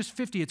one, just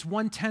 50. It's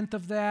 1/10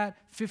 of that,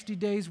 50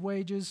 days'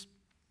 wages.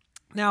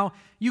 Now,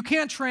 you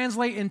can't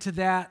translate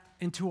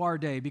into our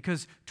day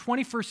because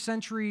 21st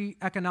century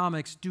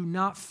economics do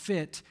not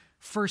fit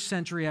first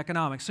century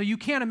economics. So you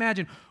can't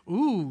imagine,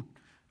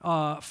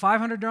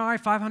 500 denarii,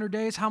 500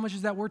 days, how much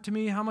is that worth to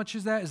me? How much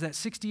is that? Is that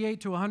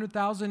 68 to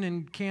 100,000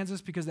 in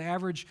Kansas because the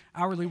average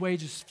hourly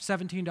wage is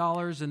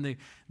 $17 and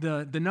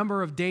the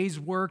number of days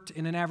worked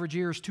in an average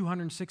year is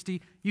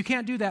 260? You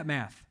can't do that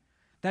math.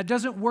 That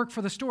doesn't work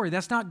for the story.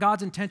 That's not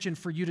God's intention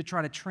for you to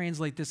try to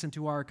translate this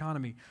into our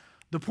economy.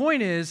 The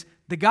point is,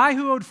 the guy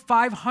who owed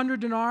 500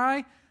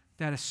 denarii,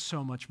 that is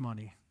so much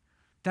money.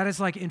 That is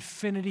like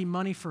infinity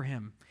money for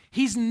him.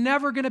 He's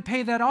never going to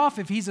pay that off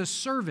if he's a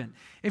servant.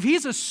 If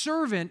he's a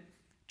servant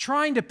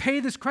trying to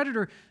pay this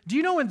creditor, do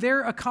you know in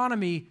their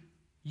economy,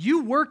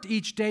 you worked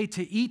each day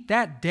to eat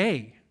that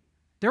day.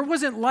 There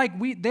wasn't like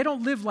they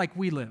don't live like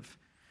we live.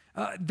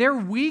 Their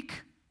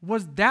week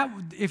was that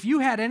if you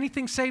had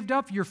anything saved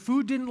up, your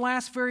food didn't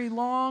last very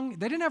long.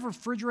 They didn't have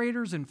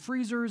refrigerators and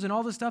freezers and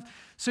all this stuff.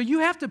 So you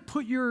have to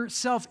put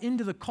yourself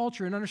into the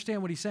culture and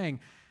understand what he's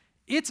saying.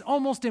 It's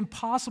almost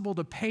impossible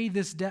to pay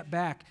this debt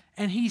back.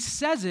 And he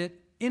says it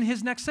in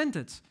his next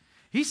sentence.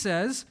 He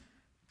says,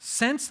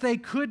 since they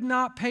could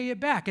not pay it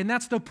back. And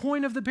that's the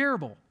point of the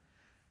parable.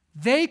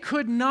 They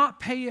could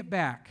not pay it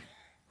back.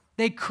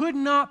 They could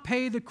not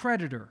pay the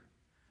creditor.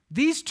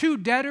 These two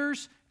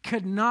debtors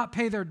could not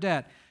pay their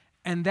debt.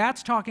 And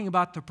that's talking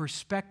about the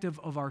perspective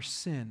of our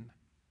sin.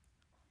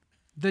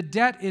 The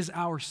debt is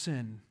our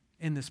sin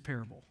in this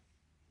parable.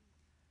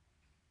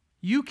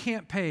 You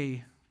can't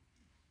pay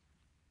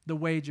the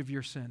wage of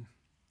your sin.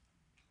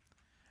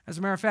 As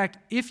a matter of fact,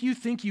 if you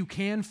think you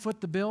can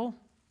foot the bill,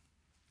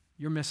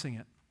 you're missing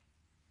it.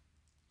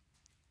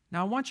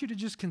 Now, I want you to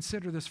just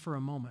consider this for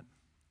a moment.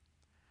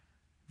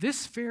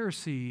 This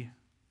Pharisee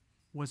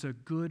was a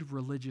good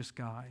religious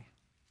guy.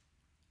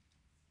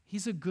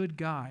 He's a good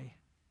guy.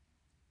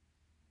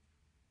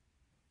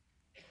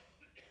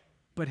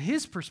 But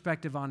his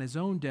perspective on his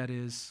own debt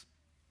is,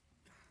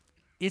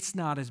 it's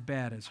not as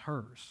bad as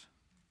hers.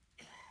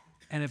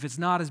 And if it's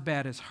not as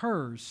bad as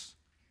hers,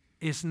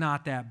 it's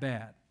not that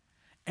bad.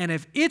 And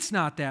if it's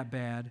not that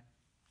bad,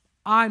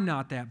 I'm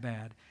not that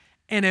bad.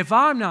 And if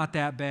I'm not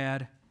that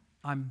bad,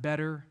 I'm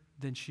better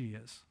than she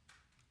is.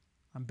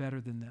 I'm better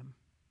than them.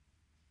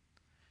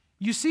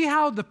 You see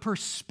how the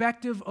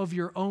perspective of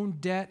your own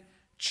debt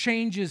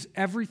changes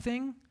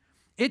everything?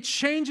 It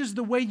changes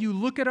the way you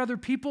look at other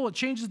people. It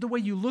changes the way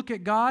you look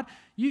at God.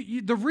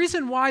 The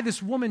reason why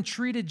this woman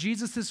treated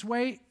Jesus this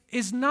way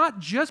is not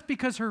just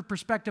because her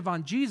perspective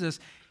on Jesus.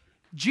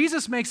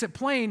 Jesus makes it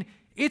plain.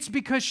 It's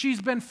because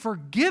she's been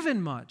forgiven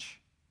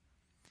much.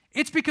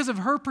 It's because of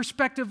her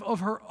perspective of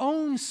her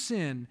own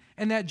sin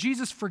and that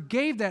Jesus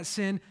forgave that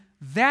sin.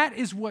 That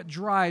is what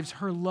drives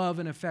her love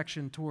and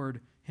affection toward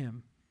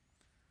him.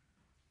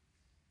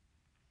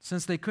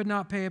 Since they could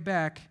not pay it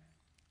back,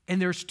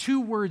 and there's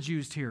two words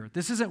used here.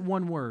 This isn't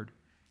one word.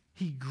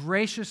 He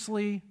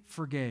graciously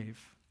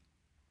forgave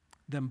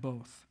them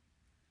both.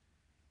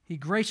 He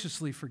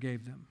graciously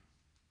forgave them.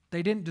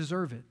 They didn't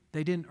deserve it.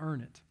 They didn't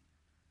earn it.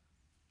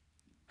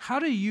 How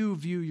do you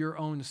view your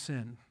own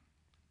sin?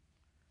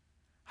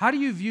 How do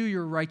you view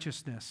your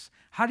righteousness?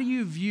 How do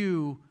you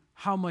view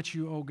how much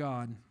you owe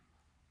God?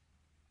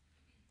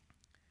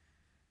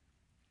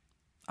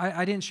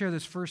 I didn't share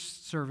this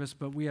first service,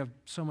 but we have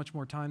so much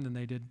more time than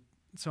they did.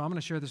 So I'm going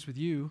to share this with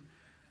you.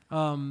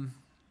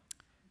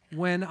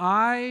 When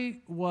I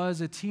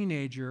was a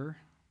teenager,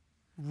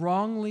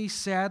 wrongly,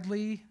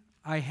 sadly,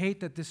 I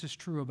hate that this is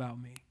true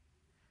about me.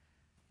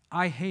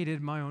 I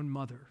hated my own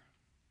mother.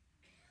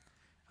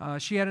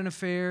 She had an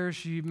affair.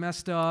 She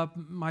messed up.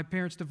 My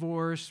parents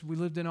divorced. We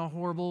lived in a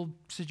horrible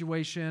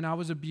situation. I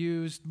was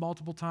abused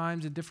multiple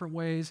times in different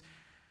ways.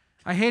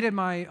 I hated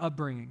my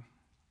upbringing.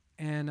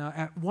 And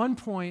at one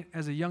point,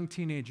 as a young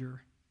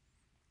teenager,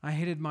 I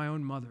hated my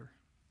own mother,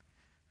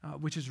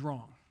 which is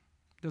wrong.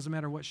 Doesn't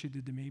matter what she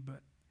did to me,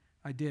 but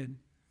I did.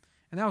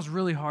 And that was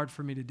really hard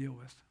for me to deal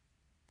with.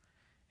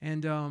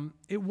 And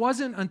it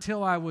wasn't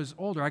until I was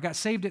older. I got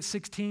saved at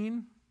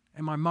 16,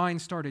 and my mind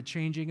started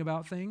changing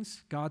about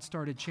things. God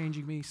started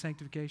changing me,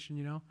 sanctification,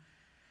 you know.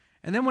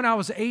 And then when I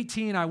was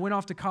 18, I went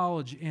off to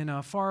college in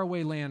a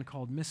faraway land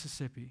called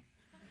Mississippi.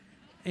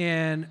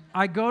 And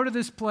I go to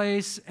this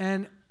place,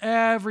 and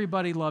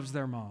everybody loves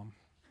their mom.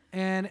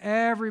 And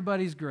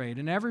everybody's great.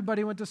 And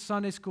everybody went to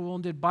Sunday school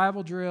and did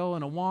Bible drill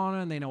and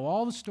Awana, and they know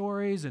all the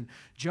stories. And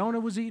Jonah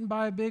was eaten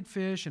by a big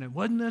fish, and it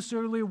wasn't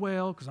necessarily a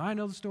whale, because I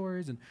know the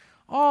stories. And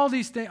all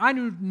these things. I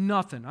knew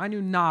nothing. I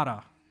knew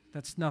nada.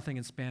 That's nothing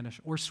in Spanish.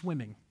 Or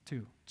swimming,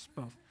 too. It's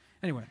both.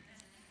 Anyway,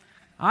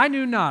 I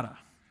knew nada.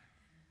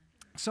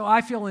 So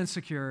I feel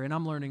insecure, and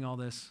I'm learning all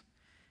this.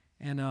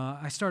 And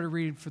I started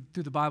reading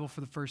through the Bible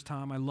for the first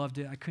time. I loved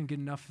it. I couldn't get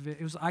enough of it.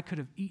 I could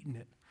have eaten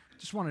it.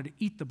 Just wanted to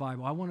eat the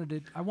Bible. I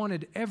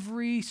wanted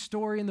every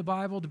story in the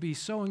Bible to be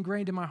so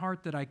ingrained in my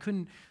heart that I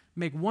couldn't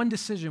make one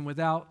decision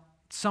without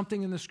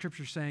something in the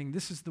Scripture saying,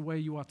 this is the way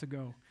you ought to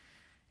go.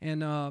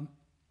 And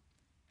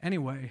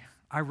anyway,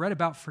 I read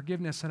about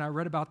forgiveness, and I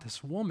read about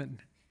this woman,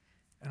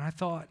 and I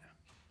thought,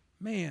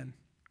 man,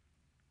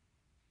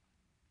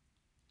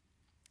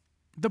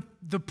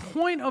 the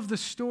point of the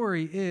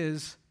story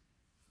is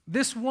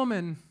this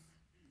woman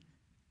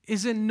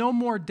is in no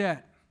more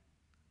debt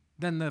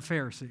than the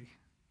Pharisee.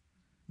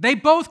 They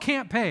both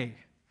can't pay,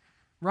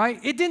 right?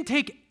 It didn't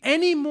take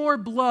any more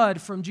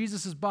blood from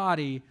Jesus'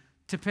 body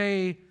to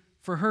pay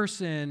for her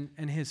sin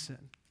and his sin.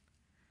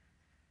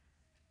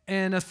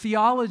 And a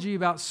theology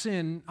about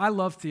sin, I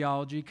love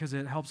theology because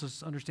it helps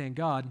us understand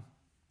God.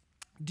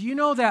 Do you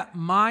know that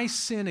my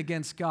sin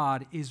against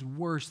God is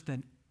worse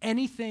than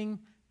anything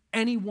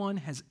anyone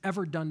has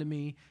ever done to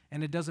me,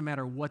 and it doesn't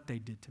matter what they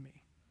did to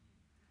me?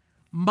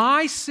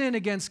 My sin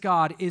against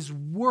God is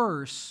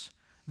worse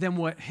than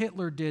what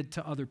Hitler did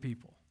to other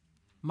people.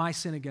 My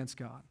sin against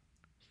God.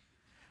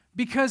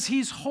 Because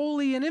he's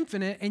holy and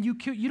infinite, and you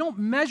don't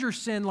measure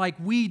sin like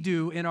we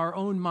do in our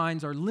own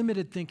minds, our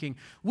limited thinking.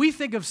 We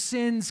think of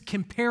sins,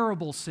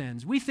 comparable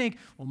sins. We think,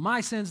 well,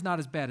 my sin's not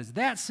as bad as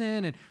that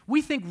sin, and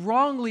we think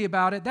wrongly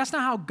about it. That's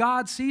not how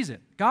God sees it.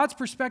 God's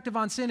perspective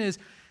on sin is,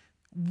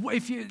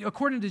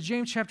 according to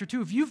James chapter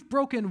 2, if you've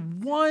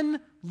broken one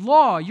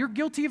law, you're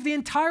guilty of the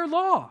entire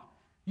law.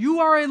 You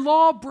are a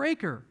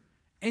lawbreaker,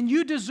 and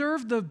you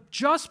deserve the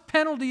just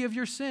penalty of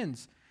your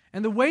sins.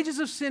 And the wages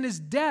of sin is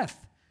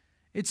death.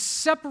 It's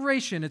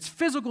separation. It's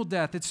physical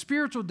death. It's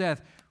spiritual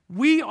death.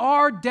 We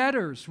are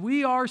debtors.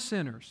 We are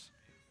sinners.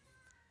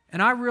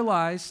 And I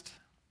realized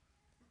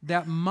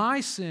that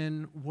my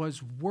sin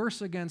was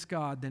worse against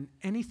God than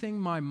anything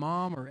my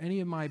mom or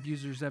any of my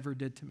abusers ever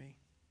did to me.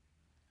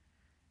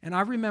 And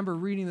I remember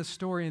reading the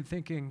story and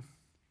thinking,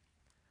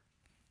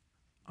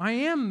 I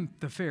am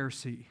the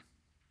Pharisee.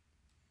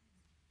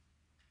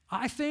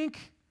 I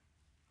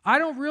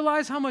don't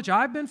realize how much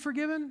I've been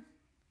forgiven.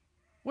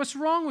 What's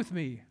wrong with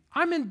me?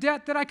 I'm in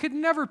debt that I could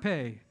never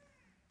pay.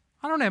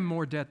 I don't have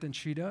more debt than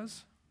she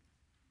does.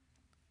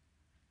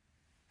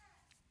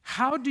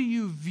 How do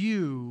you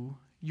view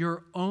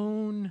your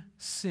own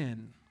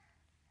sin?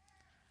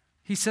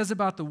 He says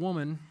about the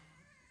woman,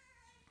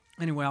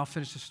 anyway, I'll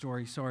finish the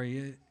story,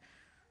 sorry.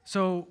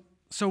 So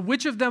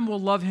which of them will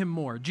love him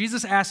more?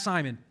 Jesus asked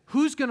Simon,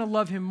 who's going to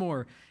love him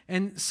more?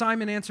 And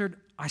Simon answered,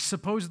 I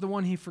suppose the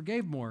one he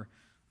forgave more.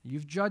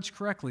 You've judged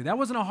correctly. That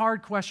wasn't a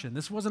hard question.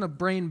 This wasn't a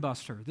brain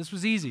buster. This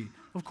was easy.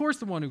 Of course,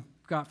 the one who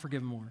got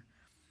forgiven more.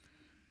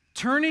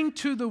 Turning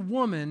to the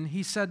woman,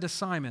 he said to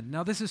Simon,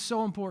 now this is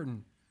so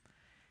important.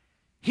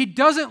 He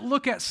doesn't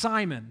look at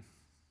Simon,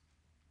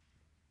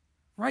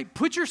 right?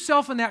 Put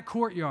yourself in that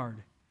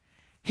courtyard.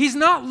 He's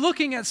not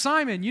looking at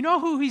Simon. You know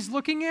who he's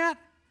looking at?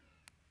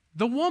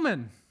 The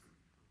woman.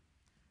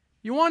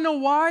 You want to know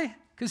why?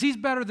 Because he's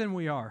better than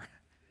we are.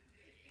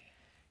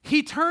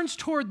 He turns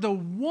toward the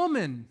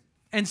woman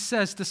and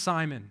says to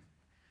Simon,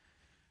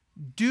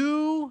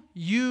 do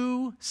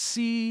you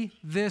see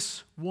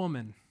this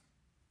woman?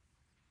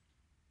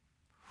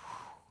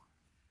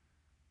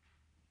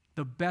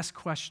 The best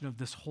question of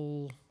this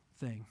whole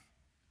thing.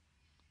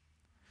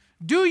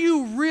 Do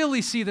you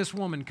really see this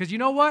woman? Because you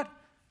know what?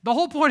 The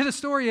whole point of the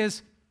story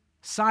is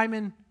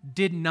Simon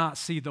did not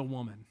see the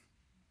woman.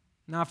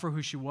 Not for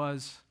who she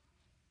was,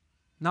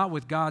 not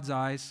with God's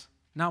eyes,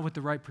 not with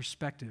the right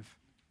perspective.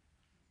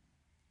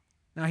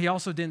 Now, he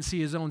also didn't see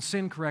his own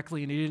sin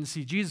correctly, and he didn't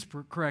see Jesus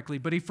correctly,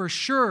 but he for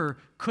sure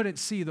couldn't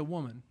see the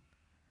woman.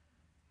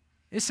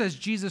 It says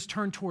Jesus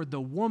turned toward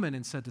the woman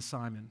and said to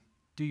Simon,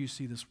 do you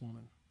see this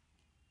woman?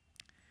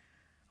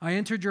 I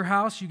entered your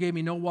house, you gave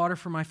me no water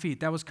for my feet.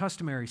 That was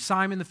customary.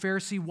 Simon the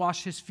Pharisee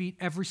washed his feet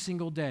every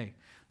single day.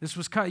 This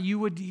was you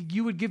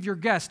would give your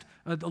guest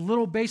a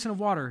little basin of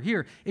water.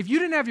 Here, if you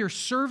didn't have your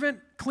servant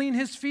clean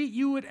his feet,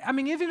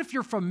 even if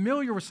you're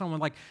familiar with someone,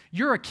 like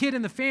you're a kid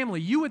in the family,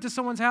 you went to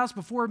someone's house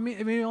before a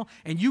meal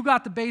and you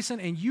got the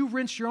basin and you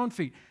rinsed your own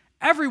feet.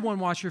 Everyone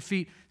washed your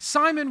feet.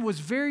 Simon was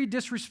very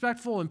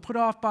disrespectful and put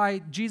off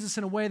by Jesus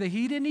in a way that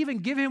he didn't even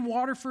give him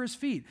water for his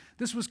feet.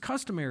 This was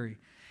customary.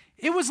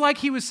 It was like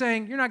he was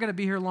saying, you're not going to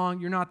be here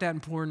long, you're not that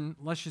important,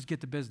 let's just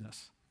get to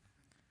business.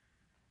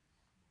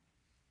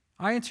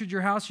 I entered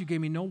your house, you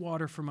gave me no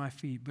water for my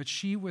feet, but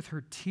she with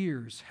her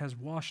tears has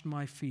washed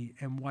my feet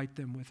and wiped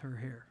them with her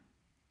hair.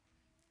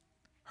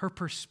 Her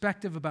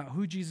perspective about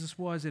who Jesus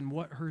was and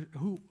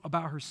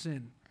about her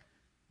sin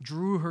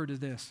drew her to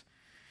this.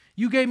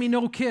 You gave me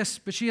no kiss,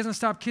 but she hasn't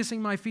stopped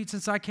kissing my feet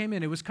since I came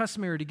in. It was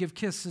customary to give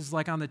kisses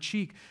like on the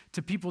cheek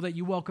to people that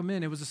you welcome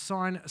in. It was a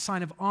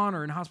sign of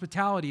honor and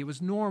hospitality. It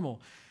was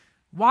normal.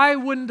 Why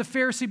wouldn't the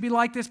Pharisee be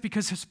like this?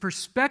 Because his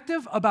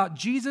perspective about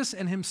Jesus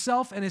and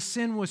himself and his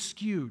sin was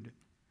skewed.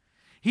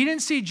 He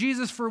didn't see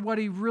Jesus for what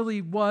he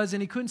really was,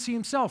 and he couldn't see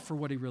himself for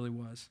what he really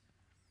was.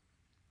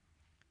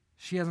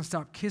 She hasn't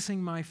stopped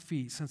kissing my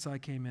feet since I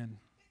came in.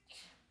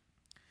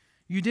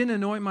 You didn't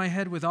anoint my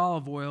head with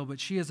olive oil, but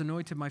she has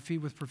anointed my feet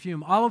with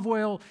perfume. Olive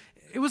oil,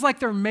 it was like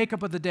their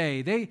makeup of the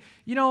day.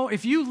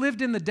 If you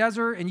lived in the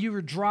desert and you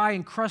were dry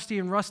and crusty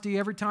and rusty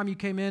every time you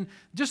came in,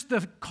 just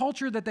the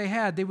culture that they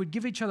had, they would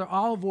give each other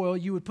olive oil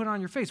you would put on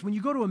your face. When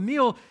you go to a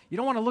meal, you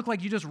don't want to look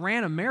like you just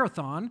ran a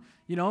marathon.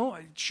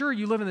 Sure,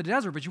 you live in the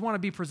desert, but you want to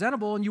be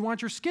presentable and you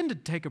want your skin to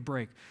take a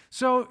break.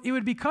 So it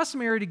would be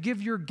customary to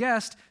give your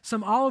guest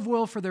some olive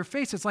oil for their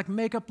face. It's like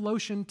makeup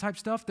lotion type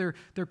stuff, their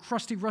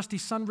crusty, rusty,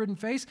 sun-ridden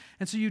face.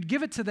 And so you'd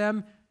give it to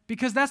them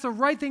because that's the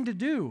right thing to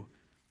do.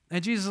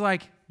 And Jesus is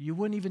like, you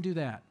wouldn't even do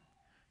that.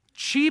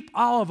 Cheap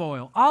olive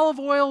oil. Olive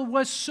oil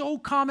was so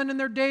common in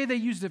their day. They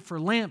used it for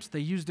lamps. They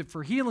used it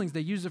for healings.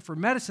 They used it for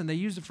medicine. They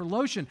used it for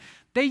lotion.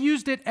 They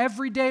used it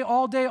every day,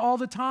 all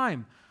the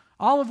time.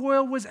 Olive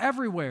oil was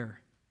everywhere.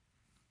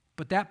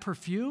 But that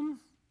perfume,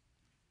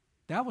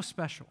 that was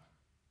special.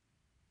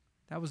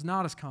 That was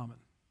not as common.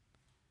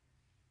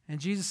 And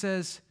Jesus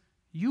says,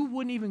 you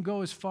wouldn't even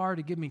go as far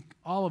to give me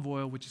olive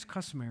oil, which is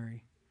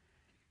customary,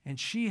 and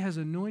she has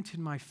anointed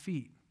my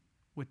feet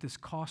with this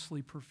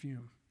costly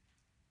perfume.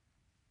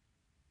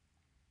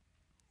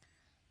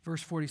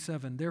 Verse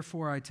 47,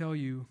 therefore I tell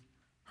you,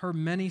 her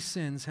many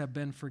sins have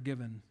been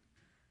forgiven.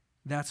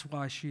 That's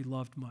why she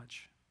loved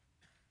much.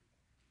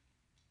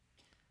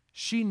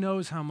 She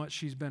knows how much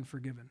she's been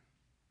forgiven.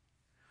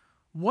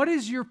 What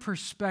is your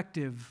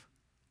perspective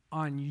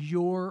on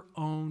your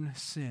own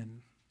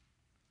sin?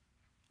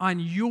 On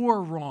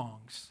your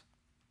wrongs?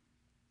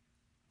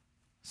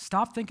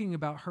 Stop thinking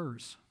about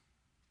hers.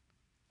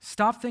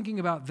 Stop thinking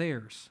about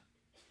theirs.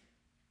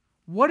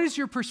 What is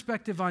your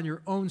perspective on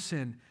your own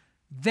sin?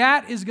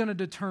 That is going to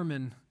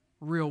determine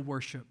real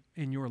worship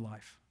in your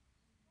life.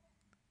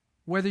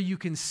 Whether you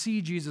can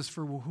see Jesus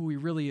for who he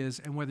really is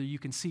and whether you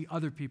can see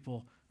other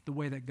people the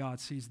way that God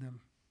sees them.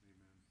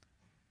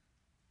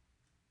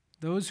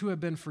 Amen. Those who have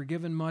been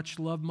forgiven much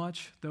love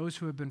much. Those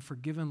who have been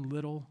forgiven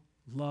little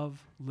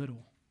love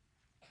little.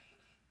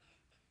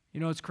 You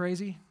know what's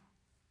crazy?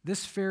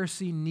 This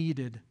Pharisee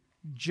needed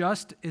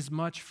just as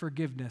much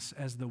forgiveness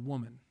as the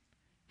woman.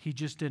 He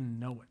just didn't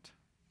know it.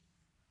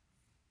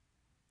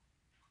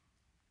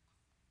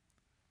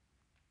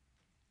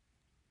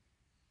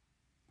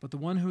 But the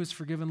one who is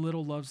forgiven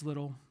little loves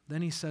little.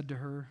 Then he said to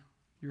her,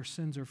 your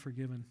sins are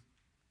forgiven.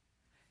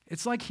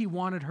 It's like he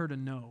wanted her to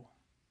know.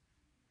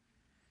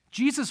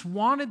 Jesus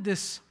wanted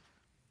this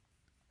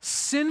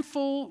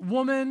sinful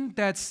woman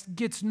that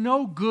gets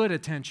no good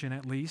attention,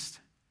 at least.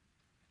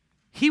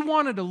 He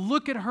wanted to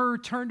look at her,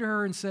 turn to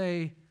her, and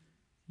say,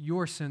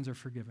 your sins are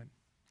forgiven.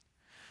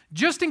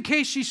 Just in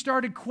case she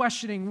started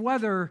questioning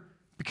whether,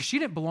 because she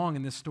didn't belong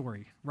in this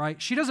story, right?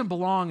 She doesn't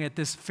belong at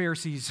this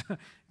Pharisee's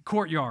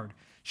courtyard.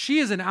 She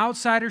is an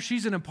outsider.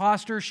 She's an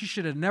imposter. She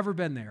should have never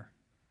been there.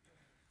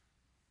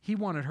 He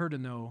wanted her to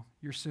know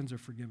your sins are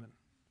forgiven.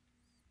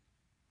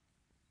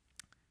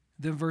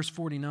 Then verse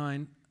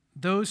 49,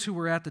 those who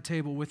were at the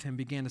table with him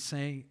began to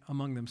say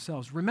among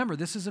themselves. Remember,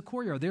 this is a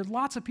courtyard. There are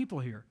lots of people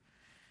here.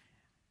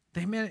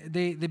 They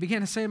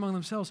began to say among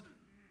themselves,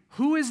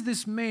 who is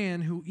this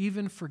man who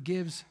even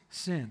forgives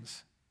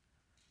sins?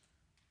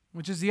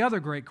 Which is the other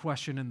great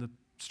question in the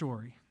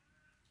story.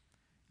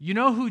 You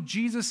know who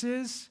Jesus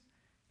is?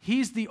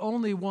 He's the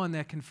only one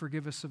that can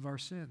forgive us of our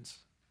sins.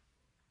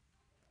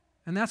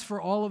 And that's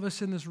for all of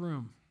us in this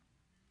room.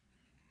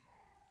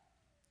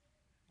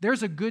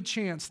 There's a good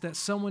chance that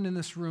someone in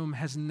this room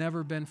has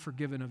never been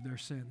forgiven of their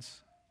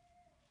sins.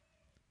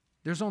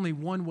 There's only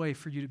one way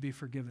for you to be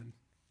forgiven,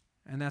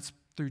 and that's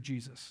through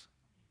Jesus.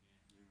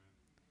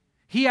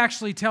 He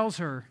actually tells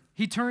her,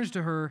 he turns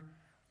to her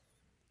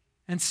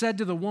and said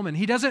to the woman,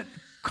 he doesn't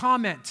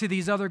comment to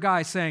these other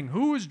guys saying,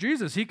 who is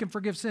Jesus? He can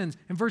forgive sins.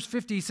 In verse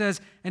 50 he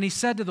says, and he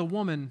said to the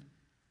woman,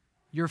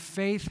 your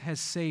faith has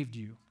saved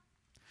you.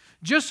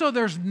 Just so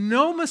there's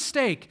no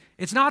mistake,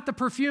 it's not the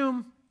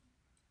perfume.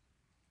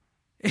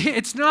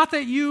 It's not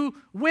that you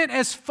went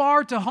as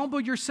far to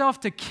humble yourself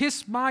to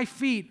kiss my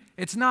feet.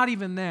 It's not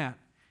even that.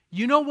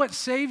 You know what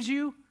saves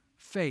you?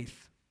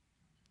 Faith.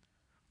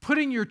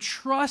 Putting your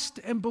trust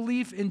and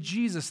belief in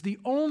Jesus, the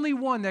only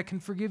one that can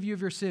forgive you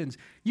of your sins.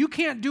 You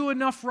can't do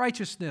enough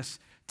righteousness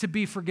to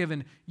be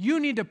forgiven. You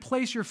need to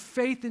place your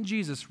faith in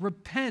Jesus.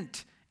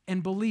 Repent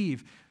and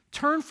believe.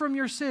 Turn from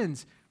your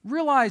sins.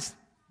 Realize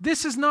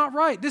this is not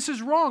right. This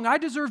is wrong. I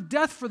deserve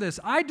death for this.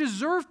 I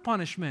deserve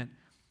punishment.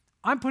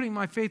 I'm putting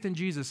my faith in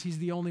Jesus. He's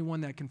the only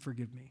one that can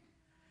forgive me.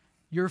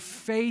 Your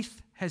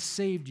faith has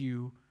saved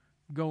you.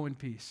 Go in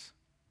peace.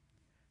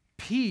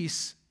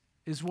 Peace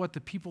is what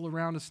the people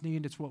around us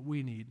need. It's what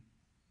we need.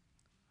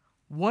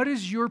 What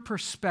is your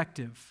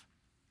perspective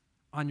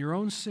on your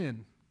own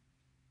sin,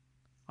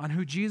 on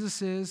who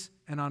Jesus is,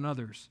 and on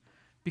others?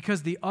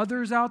 Because the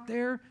others out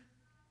there,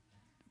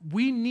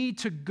 we need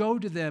to go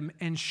to them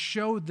and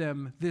show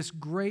them this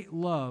great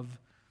love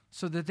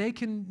so that they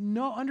can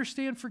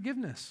understand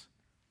forgiveness.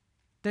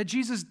 That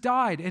Jesus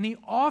died and he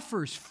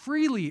offers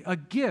freely a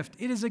gift.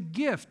 It is a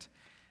gift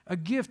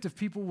if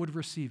people would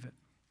receive it.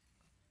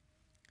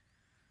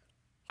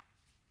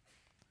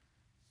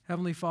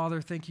 Heavenly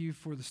Father, thank you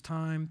for this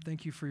time.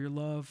 Thank you for your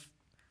love.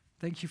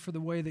 Thank you for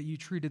the way that you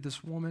treated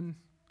this woman.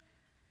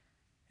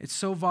 It's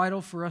so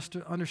vital for us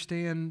to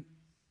understand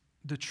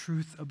the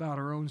truth about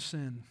our own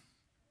sin,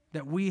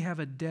 that we have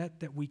a debt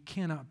that we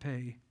cannot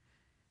pay,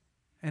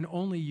 and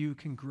only you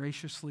can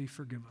graciously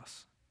forgive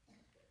us.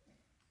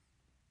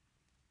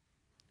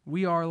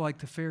 We are like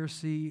the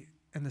Pharisee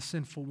and the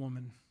sinful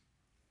woman.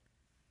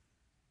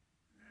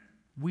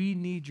 We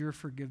need your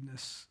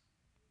forgiveness.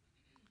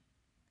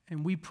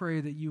 And we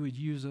pray that you would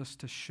use us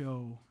to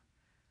show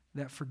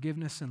that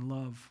forgiveness and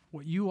love.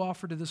 What you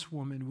offer to this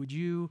woman, would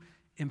you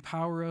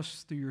empower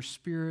us through your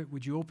Spirit?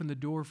 Would you open the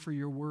door for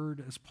your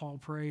word as Paul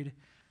prayed?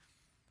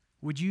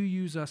 Would you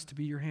use us to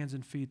be your hands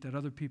and feet that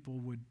other people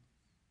would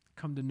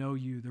come to know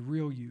you, the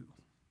real you,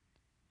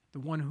 the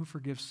one who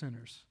forgives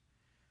sinners?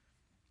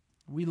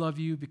 We love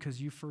you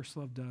because you first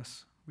loved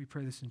us. We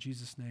pray this in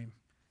Jesus' name.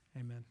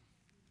 Amen.